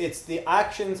 It's the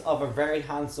actions of a very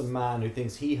handsome man who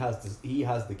thinks he has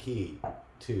the key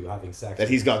to having sex. That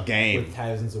he's got game with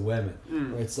thousands of women.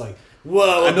 Where it's like,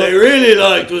 well, what they really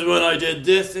liked was when I did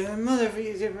this.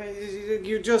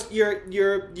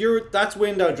 You're that's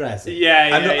window dressing.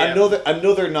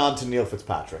 Another nod to Neil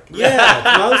Fitzpatrick. Yeah,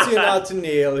 it's mostly a nod to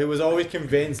Neil, who was always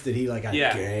convinced that he like had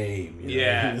game.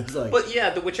 But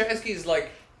the Wachowskis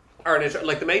like are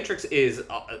like the Matrix is,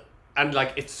 and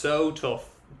like it's so tough.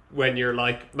 When you're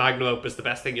like magnum opus, the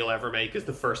best thing you'll ever make is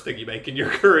the first thing you make in your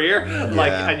career,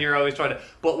 and you're always trying to.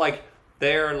 But like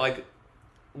they're like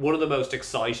one of the most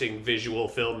exciting visual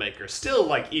filmmakers. Still,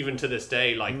 like, even to this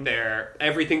day, like,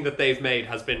 everything that they've made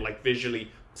has been, like,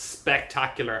 visually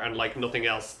spectacular and, like, nothing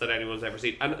else that anyone's ever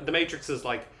seen. And The Matrix is,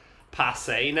 like,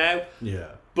 passé now. Yeah.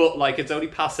 But, like, it's only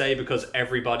passé because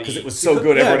everybody... Because it was so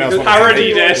good, everyone else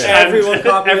parodied it, and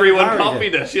everyone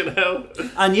copied it, you know?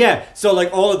 And yeah, so,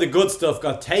 like, all of the good stuff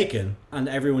got taken, and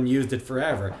everyone used it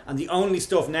forever. And the only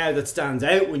stuff now that stands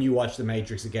out when you watch The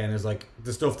Matrix again is, like,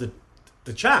 the stuff that...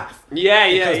 the chaff.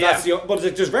 Yeah. That's but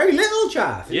there's very little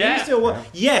chaff. Yeah.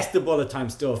 Yes, the bullet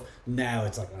time stuff. Now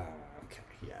it's like, oh, okay,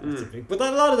 yeah, that's a big. But a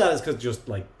lot of that is because just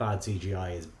like bad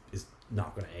CGI is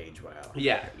not going to age well.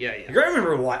 Yeah. Like, I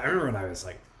remember when I was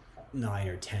like 9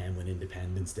 or 10 when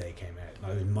Independence Day came out.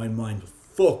 My mind was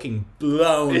fucking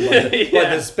blown by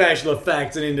the special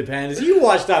effects in Independence. You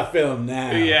watch that film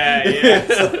now. Yeah.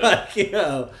 It's like, you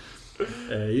know.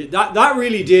 That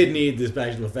really did need the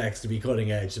special effects to be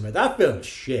cutting edge. That film's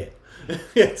shit.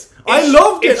 I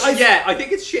loved it. I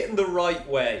think it's shit in the right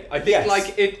way. I think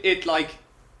like it like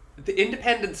the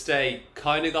Independence Day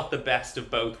kind of got the best of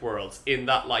both worlds in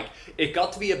that, like, it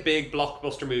got to be a big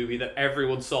blockbuster movie that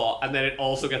everyone saw, and then it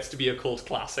also gets to be a cult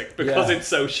classic because it's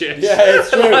so shit. Yeah, it's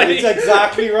true. It's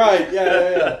exactly right.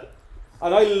 Yeah.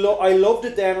 And I loved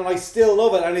it then, and I still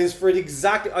love it. And it's for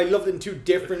I loved it in two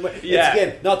different ways. Yeah. It's,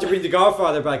 again, not to bring The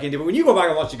Godfather back into it, but when you go back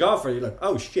and watch The Godfather, you're like,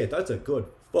 oh shit, that's a good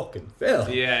fucking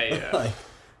film. Yeah. Like,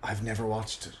 I've never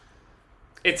watched it.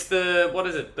 It's the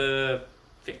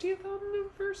 50th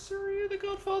anniversary of The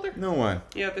Godfather? No way.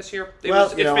 Yeah, this year.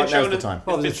 Now's the time.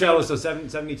 What was it? Show? So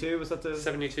 72? Was that the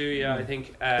 72? Yeah, I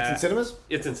think. It's in cinemas.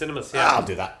 It's in cinemas. Yeah, I'll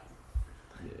do that.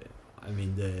 Yeah, I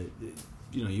mean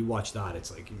you watch that, it's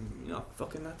like,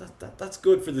 fucking that's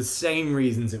good for the same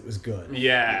reasons it was good.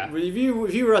 Yeah.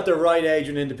 If you were at the right age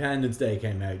when Independence Day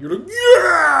came out, you're like,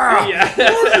 yeah,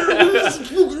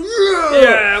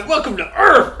 welcome to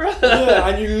Earth. Yeah,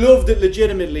 and you loved it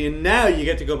legitimately, and now you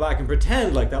get to go back and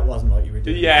pretend like that wasn't what you were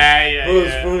doing.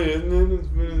 It's funny, isn't it? It's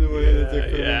funny the way that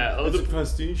they're it's a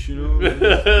pastiche,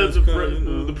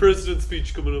 the president's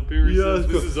speech coming up here. He says,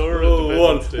 this is our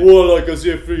Independence Day. Well, like I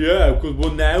said,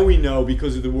 because now we know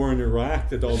because of the war in Iraq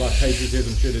that all that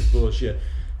patriotism shit is bullshit.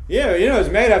 Yeah, it's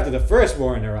made after the first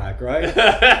war in Iraq, right?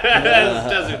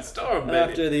 Desert Storm, baby.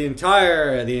 After the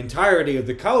entirety of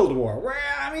the Cold War. Where,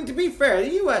 I mean, to be fair,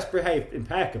 the US behaved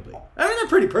impeccably. I mean, they're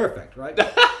pretty perfect, right?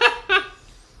 They're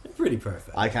pretty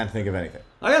perfect. I can't think of anything.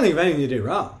 I can't think of anything they do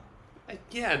wrong.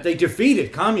 Yeah. They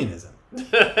defeated communism.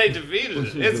 They defeated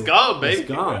it. It's gone, baby. It's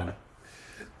gone.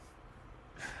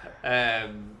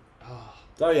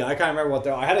 Oh yeah, I can't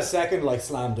remember I had a second like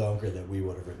slam dunker that we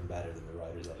would have written better than the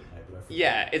writers that it made.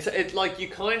 Yeah, it's like you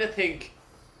kind of think,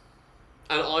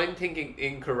 and I'm thinking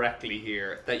incorrectly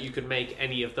here, that you could make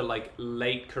any of the like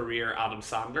late career Adam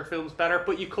Sandler films better,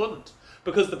 but you couldn't,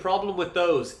 because the problem with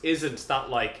those isn't that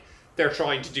like they're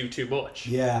trying to do too much.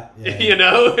 Yeah.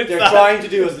 They're trying to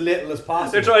do as little as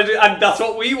possible. They're trying to do, and that's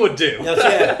what we would do. And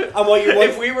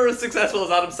if we were as successful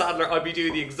as Adam Sandler, I'd be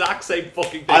doing the exact same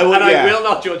fucking thing. I will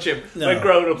not judge him when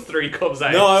Grown Ups 3 comes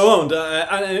out. No, I won't.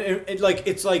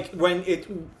 It's like when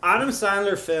Adam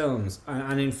Sandler films,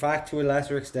 and in fact to a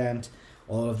lesser extent,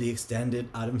 all of the extended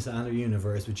Adam Sandler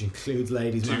universe, which includes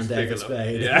Ladies Man David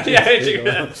Spade.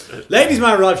 Ladies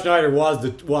Man Rob Schneider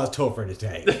was tougher to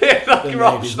take.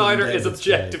 Rob Schneider is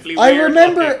objectively weird.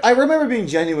 I I remember being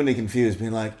genuinely confused,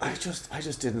 being like, I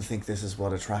just didn't think this is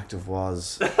what attractive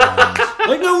was. Like,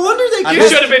 no wonder they. You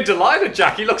should have been delighted,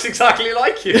 Jack. He looks exactly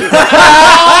like you.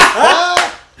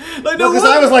 Because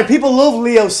I was like, people love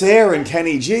Leo Sayer and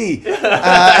Kenny G.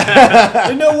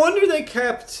 No wonder they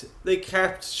kept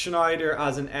Schneider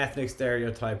as an ethnic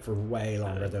stereotype for way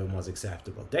longer than was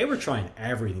acceptable. They were trying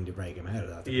everything to break him out of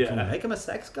that. Can we make him a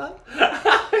sex guy?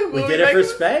 We did it for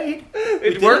Spade.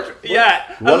 It worked.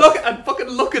 And fucking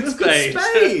look at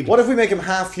Spade. What if we make him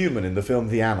half human in the film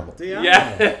The Animal?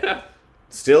 Yeah.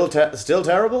 Still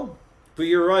terrible? But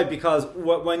you're right, because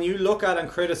when you look at and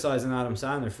criticize an Adam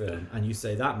Sandler film and you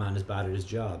say that man is bad at his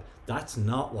job, that's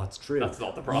not what's true. That's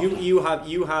not the problem. You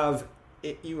have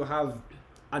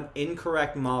an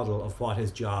incorrect model of what his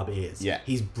job is. Yeah.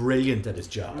 He's brilliant at his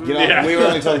job. We were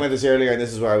only talking about this earlier, and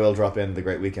this is where I will drop in the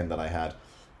great weekend that I had.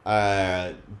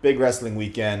 Big wrestling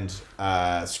weekend,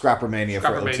 Scrapper Mania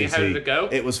for OTT. How did it go?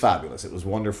 It was fabulous. It was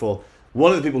wonderful.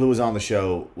 One of the people who was on the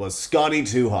show was Scotty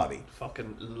Too Hottie.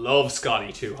 Fucking love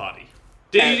Scotty Too Hottie.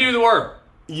 Did he do the worm?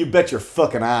 You bet your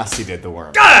fucking ass he did the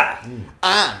worm.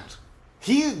 And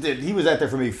he was out there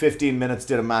for maybe 15 minutes,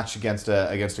 did a match against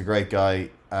a great guy,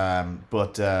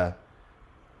 but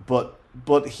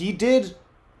he did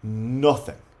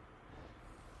nothing.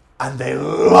 and they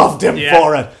loved him Yeah.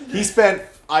 for it. He spent,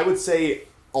 I would say,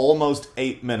 almost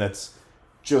 8 minutes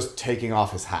just taking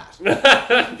off his hat.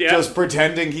 Yeah. Just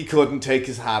pretending he couldn't take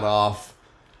his hat off.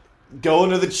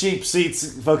 Going to the cheap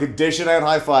seats, fucking dishing out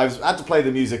high fives. I had to play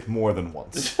the music more than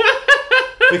once.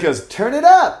 Because turn it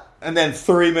up! And then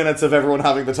 3 minutes of everyone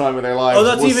having the time of their lives. Oh,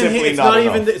 that's was even simply it's not not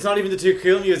enough. even it's not even the Too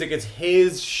Cool music. It's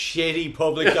his shitty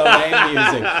public domain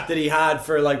music that he had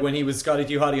for like when he was Scotty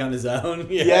Too Hottie on his own.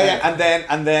 Yeah,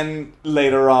 and then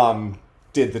later on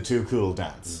did the Too Cool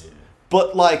dance. Yeah.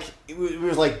 But like it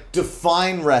was like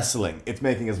define wrestling. It's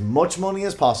making as much money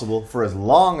as possible for as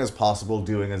long as possible,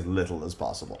 doing as little as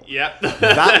possible. Yeah.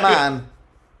 That man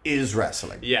is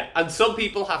wrestling. Yeah, and some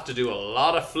people have to do a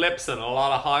lot of flips and a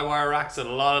lot of high wire acts and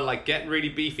a lot of like getting really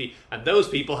beefy, and those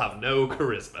people have no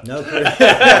charisma. No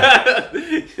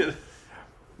charisma.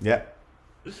 Yeah.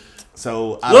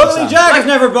 So Lovely Jack has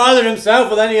never bothered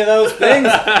himself with any of those things.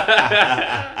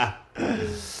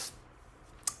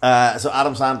 So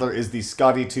Adam Sandler is the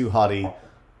Scotty Too Hottie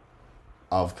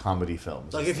of comedy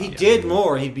films. Like if he did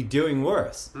more, he'd be doing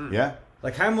worse. Yeah.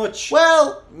 Like how much?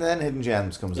 Well, then Hidden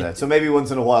Gems comes out. So maybe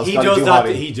once in a while, He Scotty does Too that.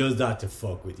 Hottie. He does that to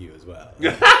fuck with you as well.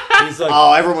 He's like,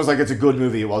 Oh, everyone was like, it's a good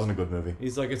movie. It wasn't a good movie.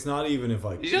 he's like, it's not even if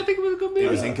I. You don't think it was a good movie?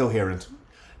 It was incoherent.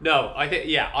 No, I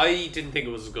didn't think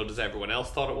it was as good as everyone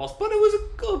else thought it was, but it was a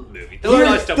good movie. There were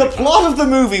nice stuff The in it. plot of the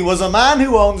movie was a man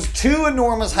who owns 2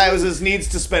 enormous houses needs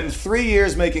to spend 3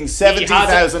 years making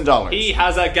 $70,000. He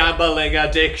has a gambling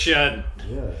addiction.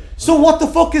 Yeah. So what the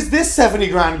fuck is this 70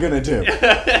 grand gonna do?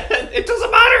 It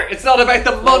doesn't matter. It's not about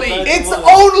the money. It's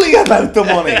only about the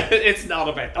money. It's not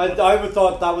about the money. I would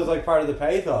thought that was like part of the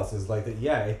pathos is like that.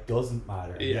 Yeah, it doesn't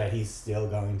matter. Yeah. Yeah, he's still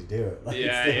going to do it. Like,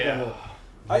 Yeah, it's still yeah.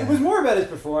 It was more about his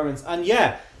performance, and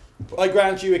yeah, I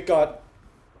grant you, it got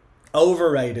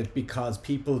overrated because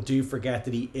people do forget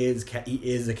that he is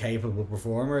a capable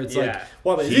performer. It's like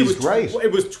He's great.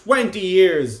 It was 20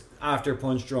 years after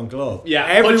Punch Drunk Love.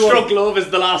 Yeah, Punch Drunk Love is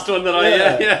the last one that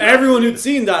Everyone who'd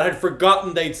seen that had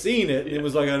forgotten they'd seen it. And it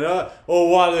was like,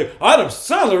 Adam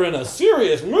Sandler in a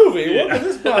serious movie? What does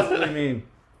this possibly mean?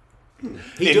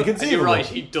 You're right,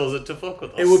 he does it to fuck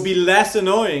with us. It would be less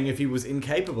annoying if he was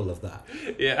incapable of that.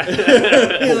 Yeah.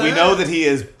 But we know that he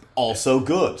is also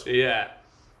good. Yeah.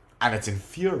 And it's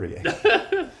infuriating.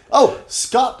 Oh,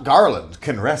 Scott Garland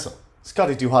can wrestle.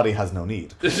 Scotty Too Hottie has no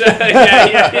need.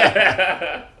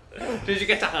 yeah. Did you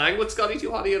get to hang with Scotty Too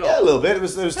Hottie at all? Yeah, a little bit.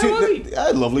 There was two. Was he?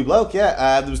 Lovely bloke.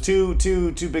 Yeah, there was two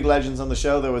big legends on the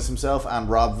show. There was himself and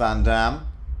Rob Van Dam.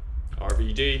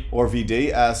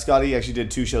 RVD. Scotty actually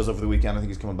did 2 shows over the weekend. I think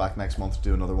he's coming back next month to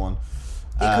do another one.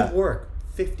 He could work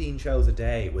 15 shows a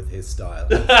day with his style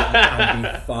and be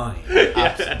fine.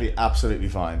 Be absolutely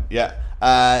fine. Yeah.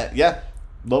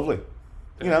 Lovely.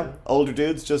 You know, older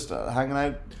dudes just hanging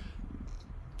out,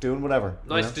 doing whatever.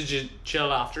 Nice. You know? Did you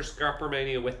chill after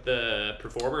Scarpermania with the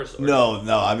performers? Or No.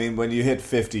 I mean, when you hit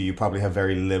 50, you probably have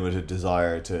very limited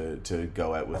desire to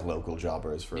go out with local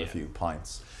jobbers for a few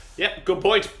pints. Yeah, good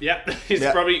point. Yeah, he's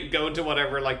probably going to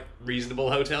whatever like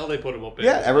reasonable hotel they put him up in.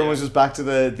 Yeah, everyone's just back to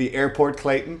the airport,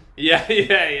 Clayton.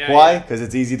 Yeah. Why? Because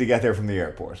it's easy to get there from the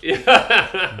airport.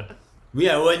 Yeah,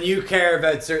 when you care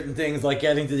about certain things like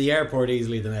getting to the airport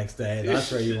easily the next day,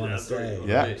 that's where you want to stay.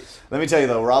 Yeah. Let me tell you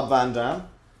though, Rob Van Dam,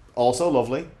 also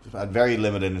lovely. I've had very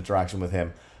limited interaction with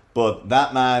him. But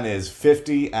that man is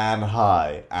 50 and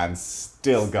high and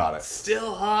still got it.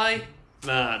 Still high?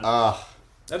 Man.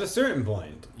 At a certain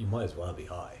point, you might as well be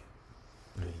high.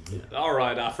 I mean, yeah.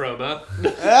 Alright, Afro Man.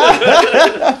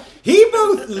 He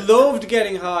both loved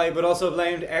getting high, but also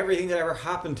blamed everything that ever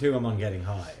happened to him on getting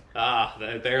high.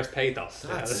 There's pathos.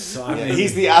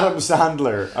 He's the Adam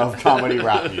Sandler of comedy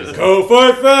rap music. Go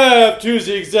 5-5, 2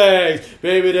 zigzags,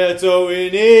 baby, that's all we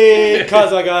need.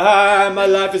 Cause I got high, my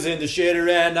life is in the shitter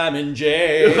and I'm in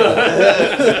jail.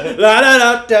 La da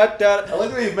da da da. I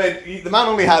like that the man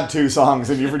only had 2 songs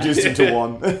and you've reduced him to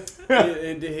 1.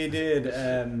 He did.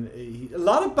 A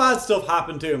lot of bad stuff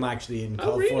happened to him actually in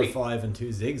Call 4-5 and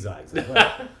 2 zigzags as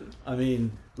well. I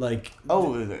mean, like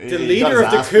the leader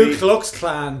of the Ku Klux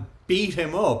Klan beat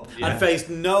him up and faced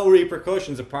no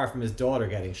repercussions apart from his daughter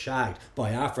getting shagged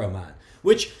by Afro Man,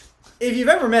 which, if you've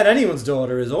ever met anyone's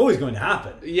daughter, is always going to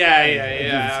happen.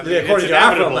 Yeah. According to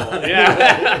Afro Man.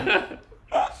 Yeah.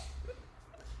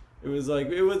 It was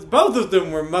both of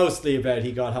them were mostly about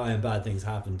he got high and bad things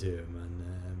happened to him,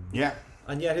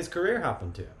 and yet his career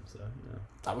happened to him. So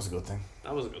that was a good thing.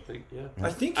 That was a good thing. Yeah.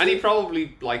 I think, and he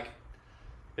probably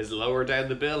is lower down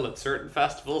the bill at certain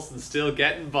festivals and still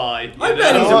getting by. I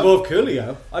bet he's above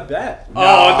Coolio. I bet.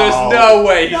 Oh, there's no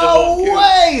way he's above Coolio. No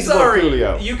way he's above Sorry,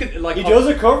 Coolio. you could like He does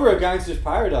a cover of Gangster's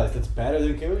Paradise that's better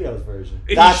than Coolio's version.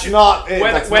 That's not it.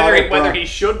 Whether he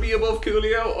should be above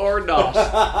Coolio or not,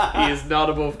 he is not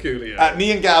above Coolio.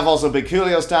 Me and Gav also big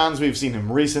Coolio stands. We've seen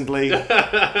him recently.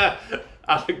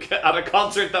 At a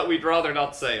concert that we'd rather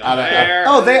not say.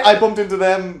 I bumped into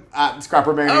them at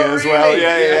Scrapper Mania as well. Really?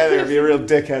 Yeah. They'd be real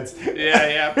dickheads.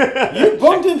 Yeah. You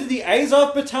bumped into the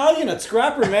Azov Battalion at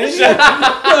Scrapper Mania?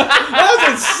 That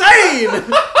was insane!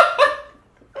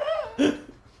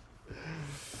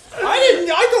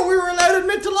 I thought we were allowed to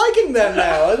admit to liking them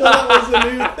now. I thought that was a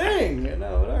new thing. You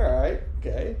know, alright,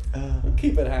 okay. We'll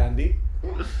keep it handy.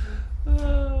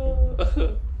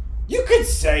 You could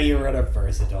say you were at a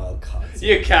Versatile concert.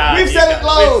 You can. We've said it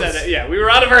loads. We've said it, yeah. We were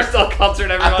at a Versatile concert,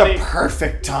 everybody. At the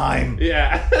perfect time.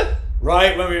 Yeah.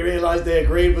 Right when we realised they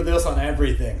agreed with us on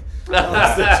everything.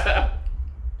 At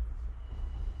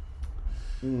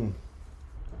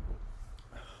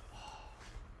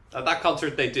that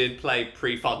concert, they did play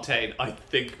Prefontaine, I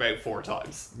think, about 4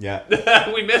 times. Yeah.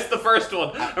 We missed the first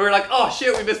one. And we were like, oh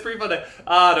shit, we missed Prefontaine.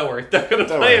 Don't worry. They're going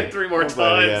to play it 3 more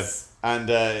times.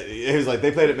 And it was like, they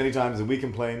played it many times and we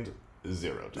complained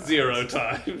 0 times. 0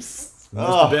 times.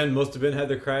 Must have been how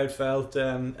the crowd felt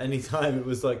anytime it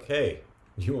was like, hey,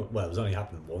 it was only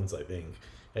happening once, I think.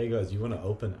 Hey guys, you want to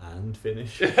open and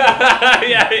finish?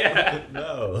 Yeah.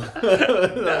 No.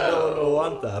 No one will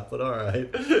want that, but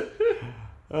alright.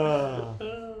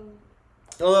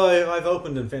 Although I've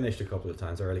opened and finished a couple of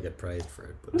times, I really get praised for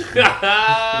it. But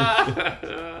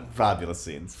Fabulous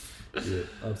scenes. Yeah,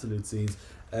 absolute scenes.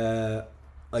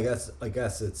 I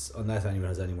guess it's, unless anyone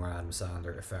has any more Adam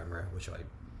Sandler ephemera, which I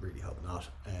really hope not,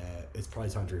 it's probably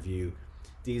time to review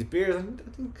these beers.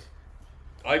 I think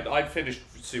I finished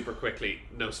super quickly,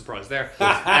 no surprise there.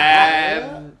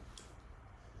 And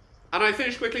I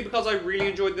finished quickly because I really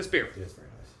enjoyed this beer. it's very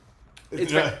nice.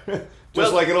 It's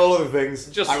Just like in all other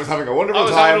things, I was having a wonderful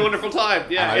time. having a wonderful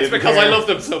time, yeah. It's because I love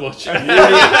them so much. I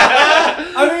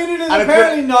mean, it is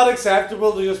apparently not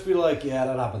acceptable to just be like, yeah,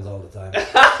 that happens all the time.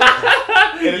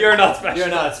 You're not special. You're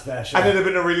not special. And it had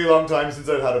been a really long time since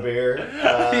I'd had a beer.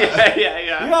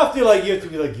 Yeah. You have to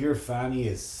be like, your fanny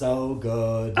is so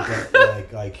good that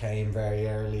like I came very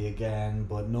early again,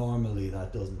 but normally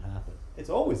that doesn't happen. It's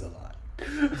always a lie.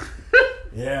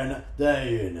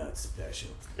 You're not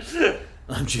special.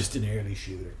 I'm just an early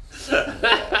shooter.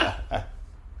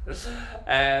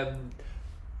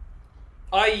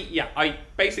 I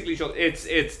basically showed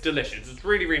it's delicious. It's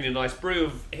really, really nice. Brew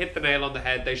have hit the nail on the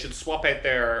head. They should swap out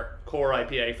their core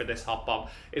IPA for this hop bomb.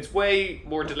 It's way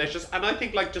more delicious, and I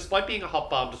think like despite being a hop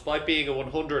bomb, despite being a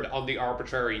 100 on the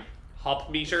arbitrary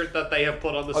hop meter that they have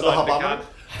put on the side of the can,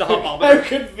 the hop bomb. How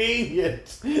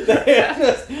convenient! They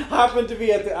just happen to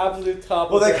be at the absolute top.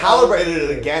 Well, of they the calibrated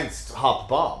it against Hop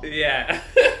Bomb. Yeah.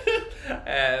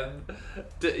 And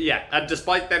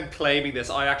despite them claiming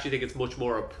this, I actually think it's much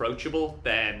more approachable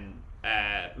than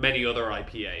many other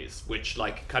IPAs, which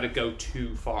like kind of go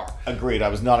too far. Agreed. I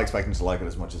was not expecting to like it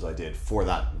as much as I did for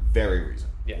that very reason.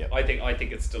 Yeah, Yep. I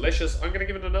think it's delicious. I'm going to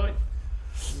give it a 9.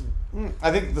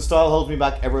 I think the style holds me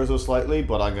back ever so slightly,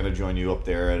 but I'm going to join you up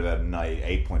there at about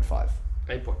 8.5.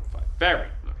 8.5. Very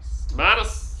nice.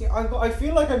 Manus. Yeah, I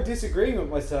feel like I'm disagreeing with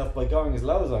myself by going as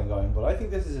low as I'm going, but I think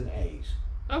this is an 8.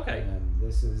 Okay.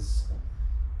 This is.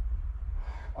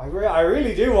 I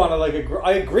really do want to like.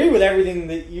 I agree with everything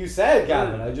that you said,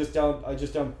 Gavin. I just don't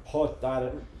put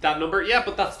that number. Yeah,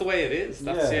 but that's the way it is.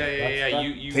 That's yeah.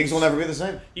 You Things will never be the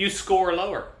same. You score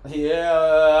lower. Yeah,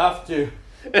 I have to.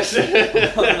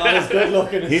 I'm not as good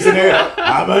looking as He's an early.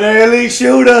 I'm an early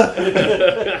shooter.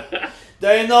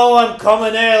 They know I'm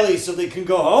coming early, so they can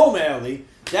go home early.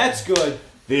 That's good.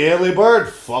 The early bird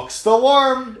fucks the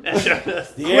worm.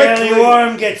 The early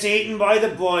worm gets eaten by the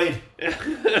Boyd.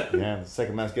 Yeah, the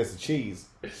second mouse gets the cheese.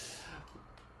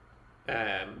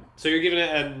 So you're giving it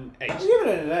an 8. I'm giving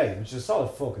it an 8, which is a solid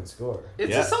fucking score.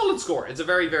 It's a solid score. It's a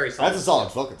very, very solid. That's a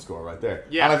solid fucking score right there.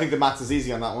 Yeah. And I think the maths is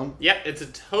easy on that one. Yeah, it's a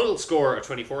total score of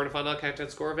 24 and a final countdown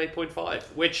score of 8.5,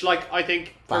 which like I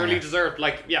think fairly deserved.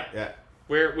 Like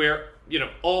we're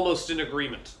almost in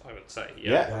agreement, I would say.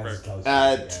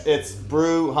 It's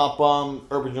Brew, Hop Bomb,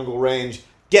 Urban Jungle Range.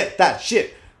 Get that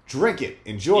shit. Drink it.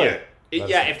 Enjoy it.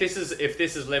 If this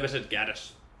is limited, get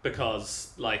it,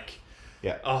 because they're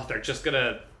just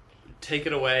gonna take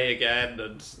it away again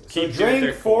and keep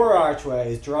drink 4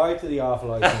 archways, drive to the off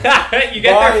license. You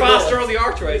get there faster on the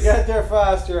archways. You get there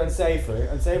faster and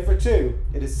safer too.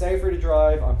 It is safer to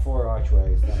drive on 4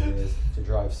 archways than it is to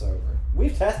drive sober.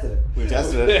 We've tested it. We've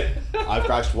tested it. I've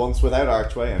crashed once without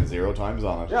archway and 0 times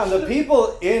on it. Yeah, and the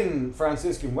people in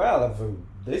Franciscan Well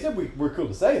they said we're cool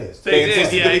to say this. They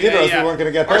insisted that we did, or else we weren't going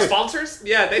to get Our paid. sponsors?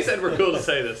 Yeah, they said we're cool to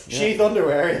say this. Sheath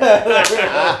underwear.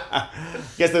 Yeah.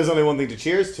 Guess there's only one thing to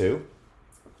cheers to.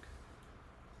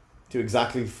 To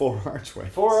exactly 4 archway.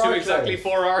 To exactly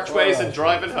 4 archways and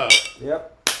driving home.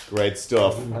 Yep. Great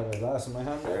stuff. I didn't have a glass in my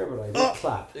hand there, but I did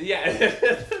clap. Yeah.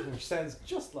 Which sounds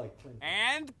just like Clinton.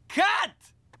 And cut!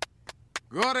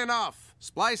 Good enough.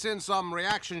 Splice in some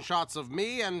reaction shots of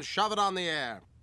me and shove it on the air.